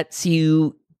lets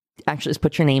you actually just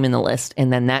put your name in the list,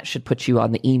 and then that should put you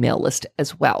on the email list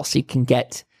as well, so you can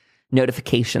get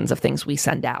notifications of things we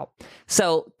send out.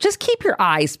 So just keep your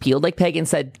eyes peeled. Like Pagan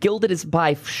said, Gilded is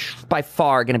by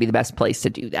far going to be the best place to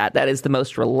do that. That is the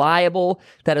most reliable.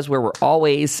 That is where we're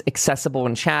always accessible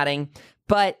and chatting.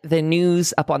 But the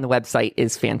news up on the website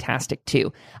is fantastic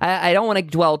too. I don't want to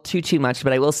dwell too much,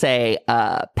 but I will say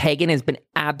Pagan has been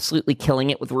absolutely killing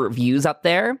it with reviews up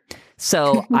there.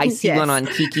 So I see one on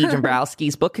Kiki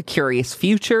Dombrowski's book, A Curious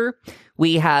Future.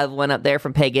 We have one up there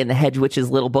from Pagan, The Hedge Witch's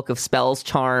Little Book of Spells,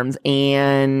 Charms,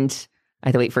 and I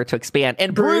have to wait for it to expand.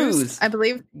 And Bruise, I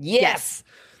believe. Yes.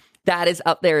 That is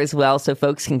up there as well, so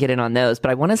folks can get in on those.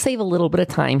 But I want to save a little bit of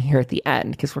time here at the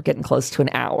end, because we're getting close to an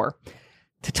hour,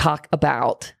 to talk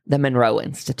about the Monroe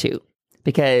Institute,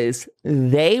 because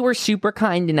they were super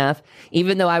kind enough.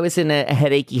 Even though I was in a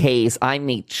headachy haze, I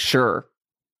made sure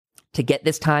to get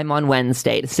this time on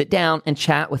Wednesday to sit down and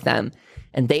chat with them.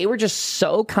 And they were just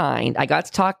so kind. I got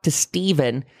to talk to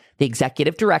Stephen, the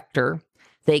executive director.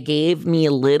 They gave me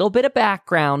a little bit of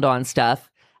background on stuff.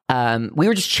 we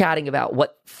were just chatting about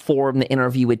what form the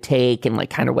interview would take and like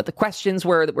kind of what the questions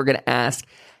were that we're going to ask.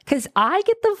 Because I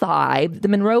get the vibe the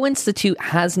Monroe Institute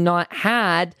has not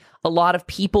had a lot of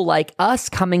people like us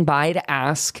coming by to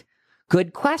ask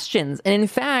good questions. And in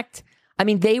fact, I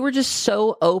mean, they were just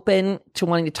so open to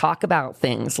wanting to talk about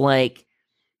things like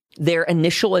their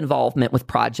initial involvement with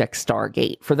Project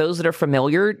Stargate. For those that are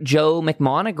familiar, Joe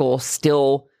McMoneagle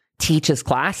still teaches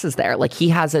classes there. Like he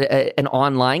has an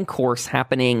online course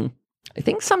happening, I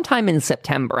think sometime in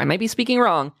September. I might be speaking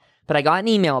wrong, but I got an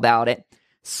email about it.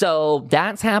 So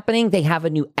that's happening. They have a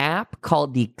new app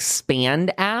called the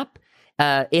Expand app.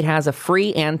 It has a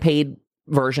free and paid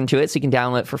version to it, so you can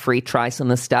download it for free, try some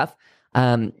of the stuff.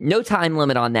 No time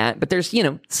limit on that, but there's,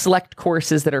 select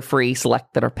courses that are free,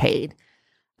 select that are paid.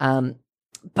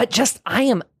 But just, I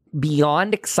am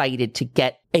beyond excited to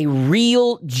get a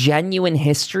real, genuine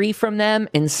history from them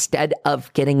instead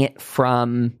of getting it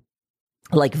from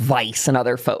like Vice and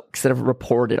other folks that have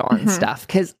reported on stuff.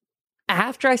 Because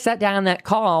after I sat down that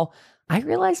call, I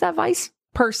realized that Vice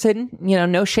person,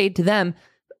 no shade to them,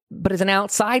 but as an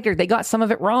outsider, they got some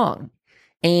of it wrong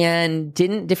and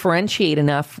didn't differentiate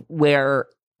enough where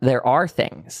there are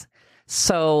things.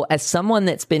 So as someone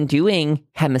that's been doing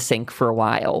Hemisync for a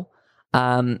while,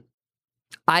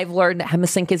 I've learned that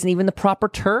Hemisync isn't even the proper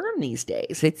term these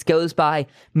days. It goes by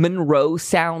Monroe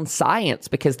Sound Science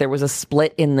because there was a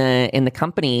split in the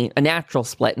company, a natural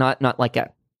split, not like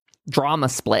a drama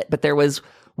split, but there was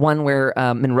one where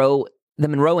the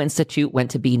Monroe Institute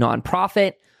went to be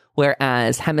nonprofit,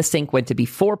 whereas Hemisync went to be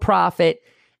for profit.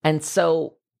 And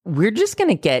so we're just going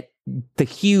to get the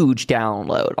huge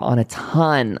download on a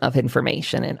ton of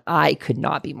information, and I could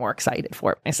not be more excited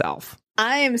for it myself.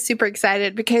 I am super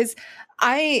excited because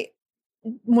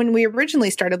when we originally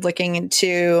started looking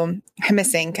into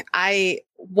Hemisync, I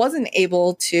wasn't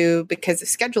able to, because of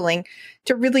scheduling,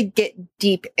 to really get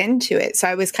deep into it. So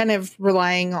I was kind of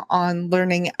relying on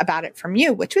learning about it from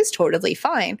you, which was totally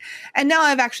fine. And now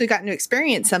I've actually gotten to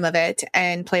experience some of it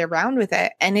and play around with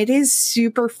it. And it is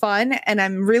super fun. And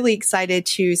I'm really excited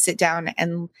to sit down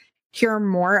and hear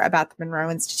more about the Monroe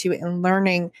Institute and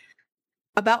learning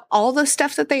about all the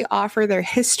stuff that they offer, their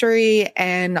history,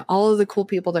 and all of the cool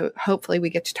people that hopefully we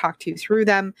get to talk to through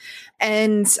them,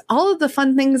 and all of the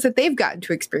fun things that they've gotten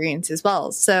to experience as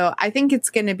well. So I think it's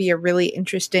going to be a really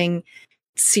interesting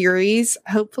series,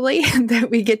 hopefully, that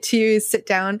we get to sit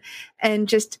down and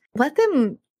just let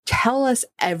them tell us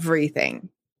everything.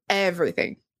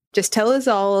 Just tell us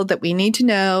all that we need to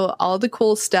know, all the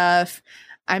cool stuff.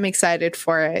 I'm excited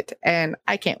for it, and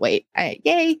I can't wait.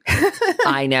 Yay.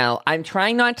 I know. I'm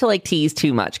trying not to tease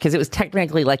too much because it was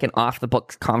technically like an off the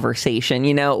books conversation.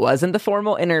 It wasn't the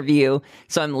formal interview.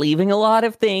 So I'm leaving a lot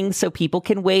of things so people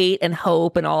can wait and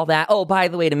hope and all that. Oh, by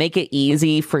the way, to make it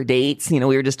easy for dates, we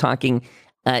were just talking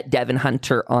Devin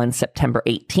Hunter on September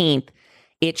 18th.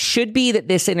 It should be that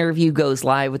this interview goes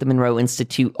live with the Monroe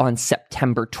Institute on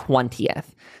September 20th.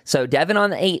 So Devin on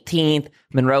the 18th,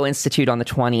 Monroe Institute on the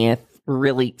 20th.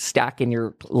 Really stacking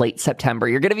your late September.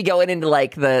 You're going to be going into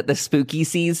the spooky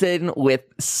season with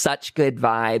such good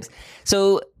vibes.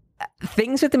 So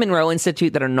things with the Monroe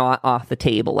Institute that are not off the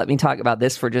table. Let me talk about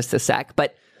this for just a sec.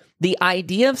 But the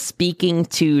idea of speaking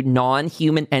to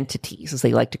non-human entities, as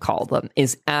they like to call them,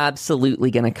 is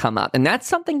absolutely going to come up. And that's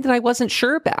something that I wasn't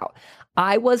sure about.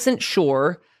 I wasn't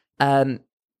sure,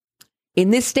 in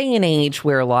this day and age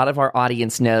where a lot of our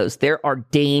audience knows there are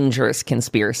dangerous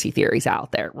conspiracy theories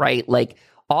out there, right? Like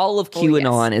all of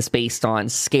QAnon is based on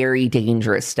scary,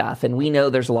 dangerous stuff. And we know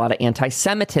there's a lot of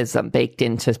anti-Semitism baked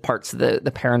into parts of the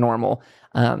paranormal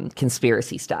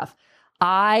conspiracy stuff.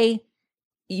 I,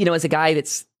 as a guy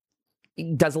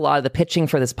does a lot of the pitching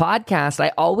for this podcast,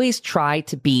 I always try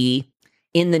to be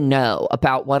in the know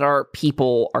about what our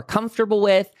people are comfortable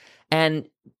with and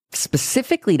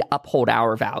specifically to uphold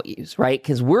our values, right?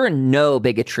 Because we're a no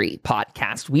bigotry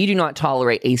podcast. We do not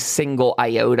tolerate a single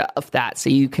iota of that. So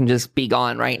you can just be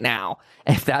gone right now.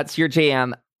 If that's your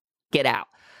jam, get out.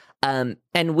 And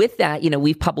with that,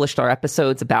 we've published our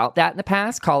episodes about that in the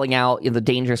past, calling out the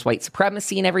dangerous white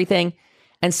supremacy and everything.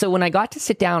 And so when I got to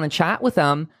sit down and chat with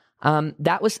them,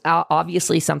 that was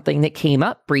obviously something that came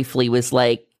up briefly, was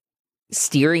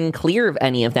steering clear of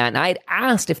any of that. And I had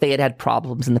asked if they had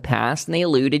problems in the past, and they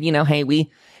alluded, hey,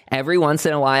 we every once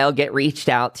in a while get reached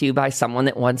out to by someone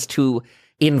that wants to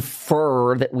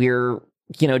infer that we're,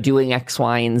 doing X,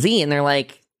 Y, and Z. And they're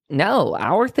like, no,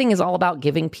 our thing is all about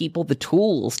giving people the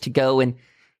tools to go and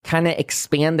kind of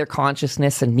expand their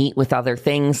consciousness and meet with other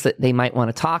things that they might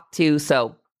want to talk to.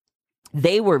 So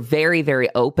they were very, very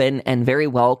open and very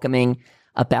welcoming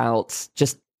about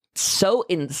just so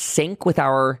in sync with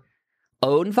our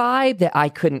own vibe that I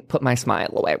couldn't put my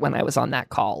smile away when I was on that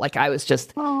call. Like I was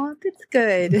just oh, that's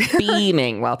good.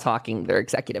 beaming while talking to their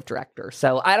executive director.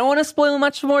 So I don't want to spoil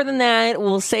much more than that.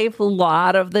 We'll save a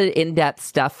lot of the in-depth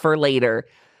stuff for later.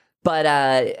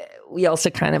 But we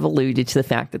also kind of alluded to the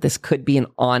fact that this could be an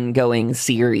ongoing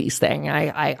series thing.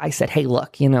 I said, hey,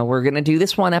 look, we're going to do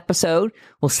this one episode.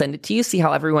 We'll send it to you, see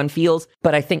how everyone feels.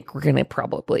 But I think we're going to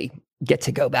probably get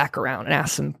to go back around and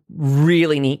ask some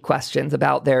really neat questions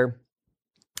about their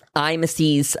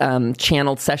IMAC's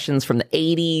channeled sessions from the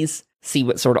 80s, see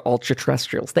what sort of ultra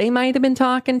terrestrials they might have been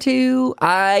talking to.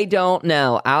 I don't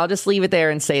know. I'll just leave it there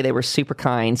and say they were super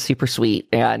kind, super sweet,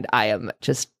 and I am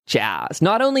just jazzed.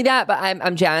 Not only that, but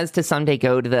I'm jazzed to someday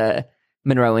go to the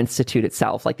Monroe Institute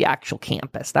itself, like the actual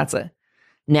campus. That's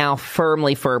now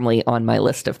firmly on my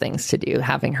list of things to do,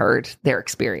 having heard their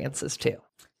experiences too.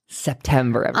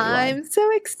 September, everyone. I'm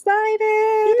so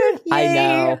excited. I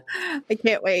know. I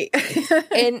can't wait.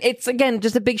 And it's, again,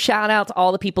 just a big shout out to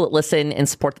all the people that listen and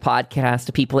support the podcast,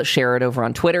 to people that share it over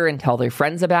on Twitter and tell their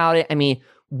friends about it. I mean,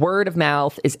 word of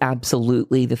mouth is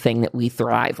absolutely the thing that we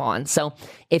thrive on. So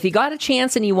if you got a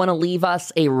chance and you want to leave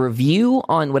us a review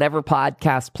on whatever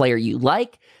podcast player you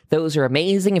like, those are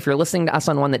amazing. If you're listening to us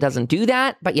on one that doesn't do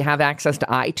that, but you have access to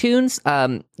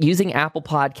iTunes, using Apple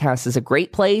Podcasts is a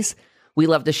great place. We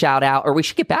love to shout out, or we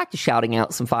should get back to shouting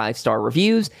out some 5-star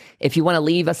reviews. If you want to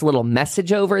leave us a little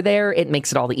message over there, it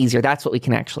makes it all the easier. That's what we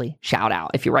can actually shout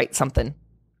out if you write something.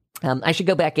 I should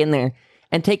go back in there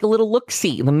and take a little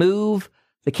look-see.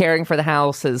 The caring for the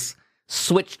house has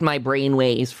switched my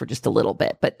brainwaves for just a little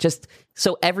bit. But just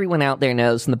so everyone out there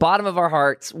knows, from the bottom of our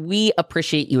hearts, we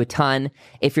appreciate you a ton.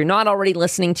 If you're not already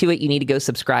listening to it, you need to go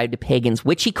subscribe to Pagan's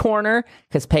Witchy Corner,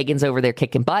 because Pagan's over there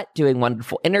kicking butt, doing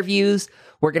wonderful interviews.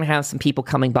 We're going to have some people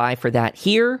coming by for that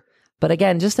here. But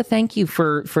again, just a thank you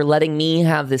for letting me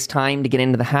have this time to get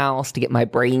into the house, to get my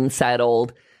brain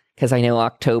settled, because I know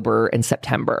October and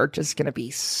September are just going to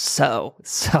be so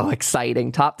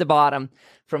exciting, top to bottom,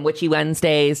 from Witchy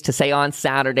Wednesdays to Seance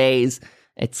Saturdays.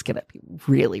 It's going to be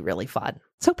really, really fun.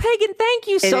 So, Pagan, thank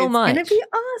you so much. It's going to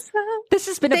be awesome. This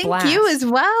has been a blast. Thank you as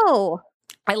well.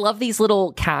 I love these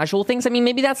little casual things. I mean,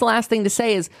 maybe that's the last thing to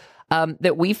say is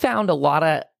that we found a lot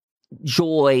of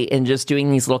joy in just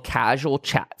doing these little casual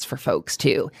chats for folks,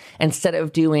 too. Instead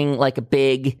of doing like a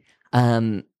big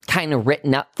kind of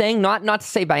written up thing. Not to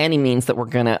say by any means that we're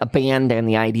going to abandon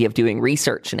the idea of doing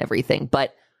research and everything,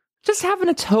 but just having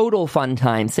a total fun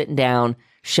time sitting down,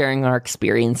 sharing our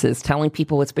experiences, telling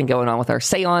people what's been going on with our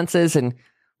seances and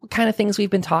what kind of things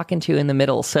we've been talking to in the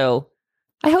middle. So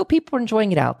I hope people are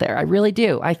enjoying it out there. I really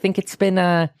do. I think it's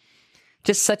been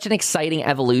just such an exciting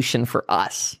evolution for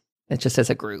us, just as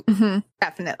a group. Mm-hmm.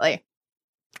 Definitely.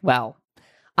 Well,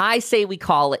 I say we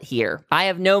call it here. I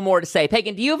have no more to say.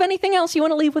 Pagan, do you have anything else you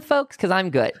want to leave with folks? Because I'm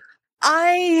good.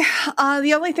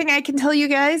 The only thing I can tell you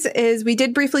guys is we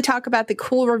did briefly talk about the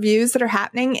cool reviews that are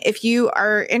happening. If you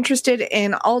are interested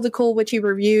in all the cool witchy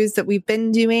reviews that we've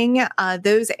been doing,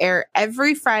 those air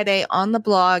every Friday on the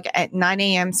blog at 9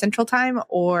 a.m. Central Time,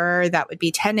 or that would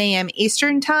be 10 a.m.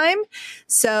 Eastern Time.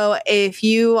 So if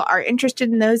you are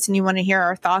interested in those and you want to hear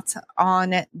our thoughts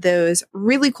on those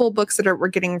really cool books that we're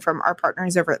getting from our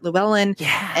partners over at Llewellyn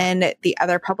and the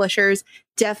other publishers,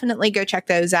 definitely go check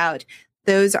those out.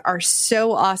 Those are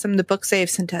so awesome. The books they have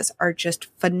sent us are just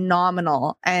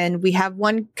phenomenal. And we have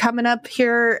one coming up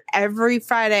here every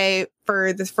Friday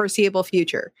for the foreseeable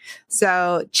future.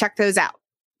 So check those out.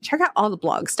 Check out all the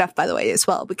blog stuff, by the way, as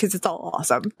well, because it's all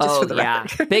awesome. Just for the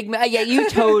record. Yeah, you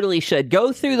totally should.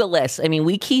 Go through the list. I mean,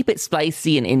 we keep it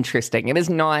spicy and interesting. It is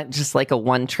not just like a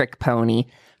one-trick pony.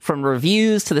 From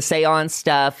reviews to the seance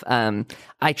stuff,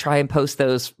 I try and post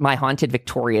those My Haunted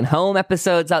Victorian Home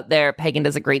episodes up there. Pagan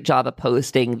does a great job of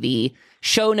posting the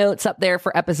show notes up there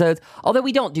for episodes, although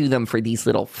we don't do them for these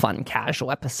little fun,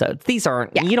 casual episodes. These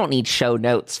aren't, you don't need show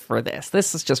notes for this.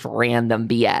 This is just random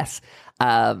BS.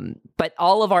 But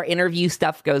all of our interview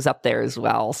stuff goes up there as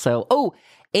well. So,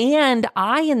 and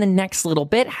I, in the next little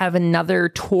bit, have another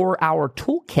Tour Our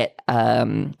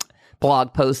Toolkit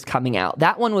blog post coming out.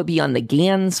 That one would be on the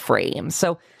Gans frame.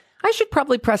 So I should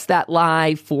probably press that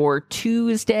live for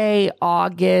Tuesday,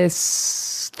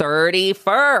 August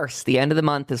 31st. The end of the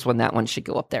month is when that one should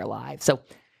go up there live. So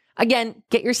again,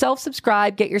 get yourself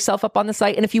subscribed, get yourself up on the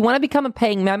site. And if you want to become a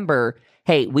paying member,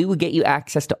 hey, we will get you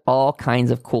access to all kinds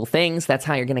of cool things. That's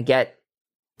how you're going to get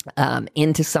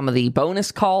into some of the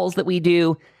bonus calls that we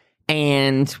do.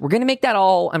 And we're going to make that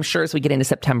all, I'm sure, as we get into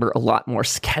September, a lot more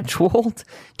scheduled.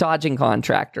 Dodging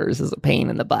contractors is a pain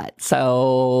in the butt.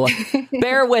 So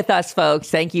bear with us, folks.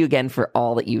 Thank you again for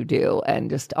all that you do and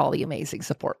just all the amazing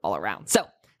support all around. So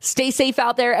Stay safe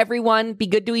out there, everyone. Be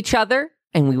good to each other,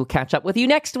 and we will catch up with you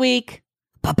next week.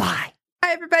 Bye-bye.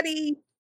 Hi, everybody.